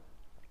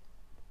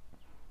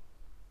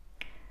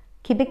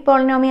ക്യൂബിക്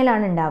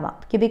പോളിനോമിയലാണ് ഉണ്ടാവുക.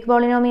 ക്യൂബിക്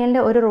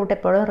പോളിനോമിയലിൻ്റെ ഒരു റൂട്ട്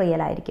എപ്പോഴും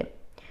റിയൽ ആയിരിക്കും.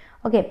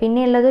 ഓക്കെ,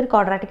 പിന്നെ ഉള്ളത് ഒരു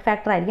ക്വാഡ്രാറ്റിക്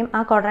ഫാക്ടർ ആയിരിക്കും. ആ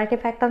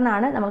ക്വാഡ്രാറ്റിക്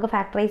ഫാക്ടറിനാണ് നമുക്ക്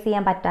ഫാക്ടറൈസ്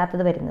ചെയ്യാൻ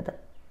പറ്റാത്തത് വരുന്നത്.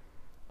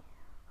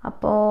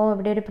 അപ്പോൾ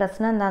ഇവിടെ ഒരു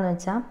പ്രശ്നം എന്താണെന്ന്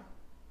വെച്ചാൽ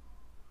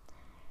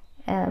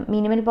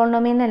മിനിമൽ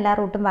പോളിനോമിയലിന് എല്ലാ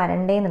റൂട്ടും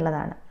വരണ്ടേ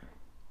എന്നുള്ളതാണ്.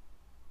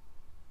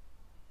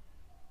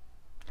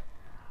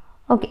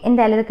 ഓക്കെ,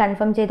 എന്തായാലും ഇത്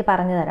കൺഫേം ചെയ്ത്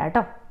പറഞ്ഞു തരാം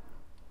കേട്ടോ.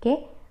 ഓക്കെ,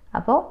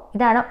 അപ്പോൾ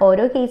ഇതാണ്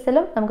ഓരോ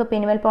കേസിലും നമുക്ക്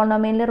പിനുവൽ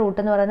പോളിനോമിയലിൻ്റെ റൂട്ട്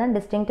എന്ന് പറയുന്നത്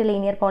distinct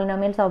linear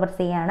polynomials over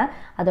C ആണ്.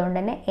 അതുകൊണ്ട്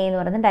തന്നെ എ എന്ന്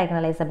പറയുന്നത്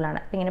ഡയഗണലൈസബിൾ ആണ്.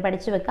 അപ്പോൾ ഇങ്ങനെ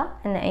പഠിച്ചു വെക്കാം.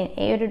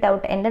 ഈ ഒരു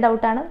ഡൗട്ട് എൻ്റെ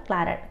ഡൗട്ടാണ്,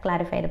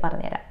 ക്ലാരിഫൈ ചെയ്ത്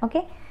പറഞ്ഞുതരാം.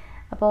 ഓക്കെ,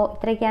 അപ്പോൾ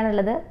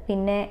ഇത്രയൊക്കെയാണുള്ളത്.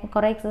 പിന്നെ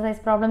കുറേ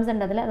എക്സസൈസ് പ്രോബ്ലംസ്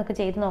ഉണ്ട് അതിൽ, അതൊക്കെ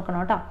ചെയ്ത് നോക്കണം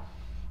കേട്ടോ.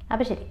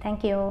 അപ്പോൾ ശരി,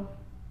 താങ്ക് യു.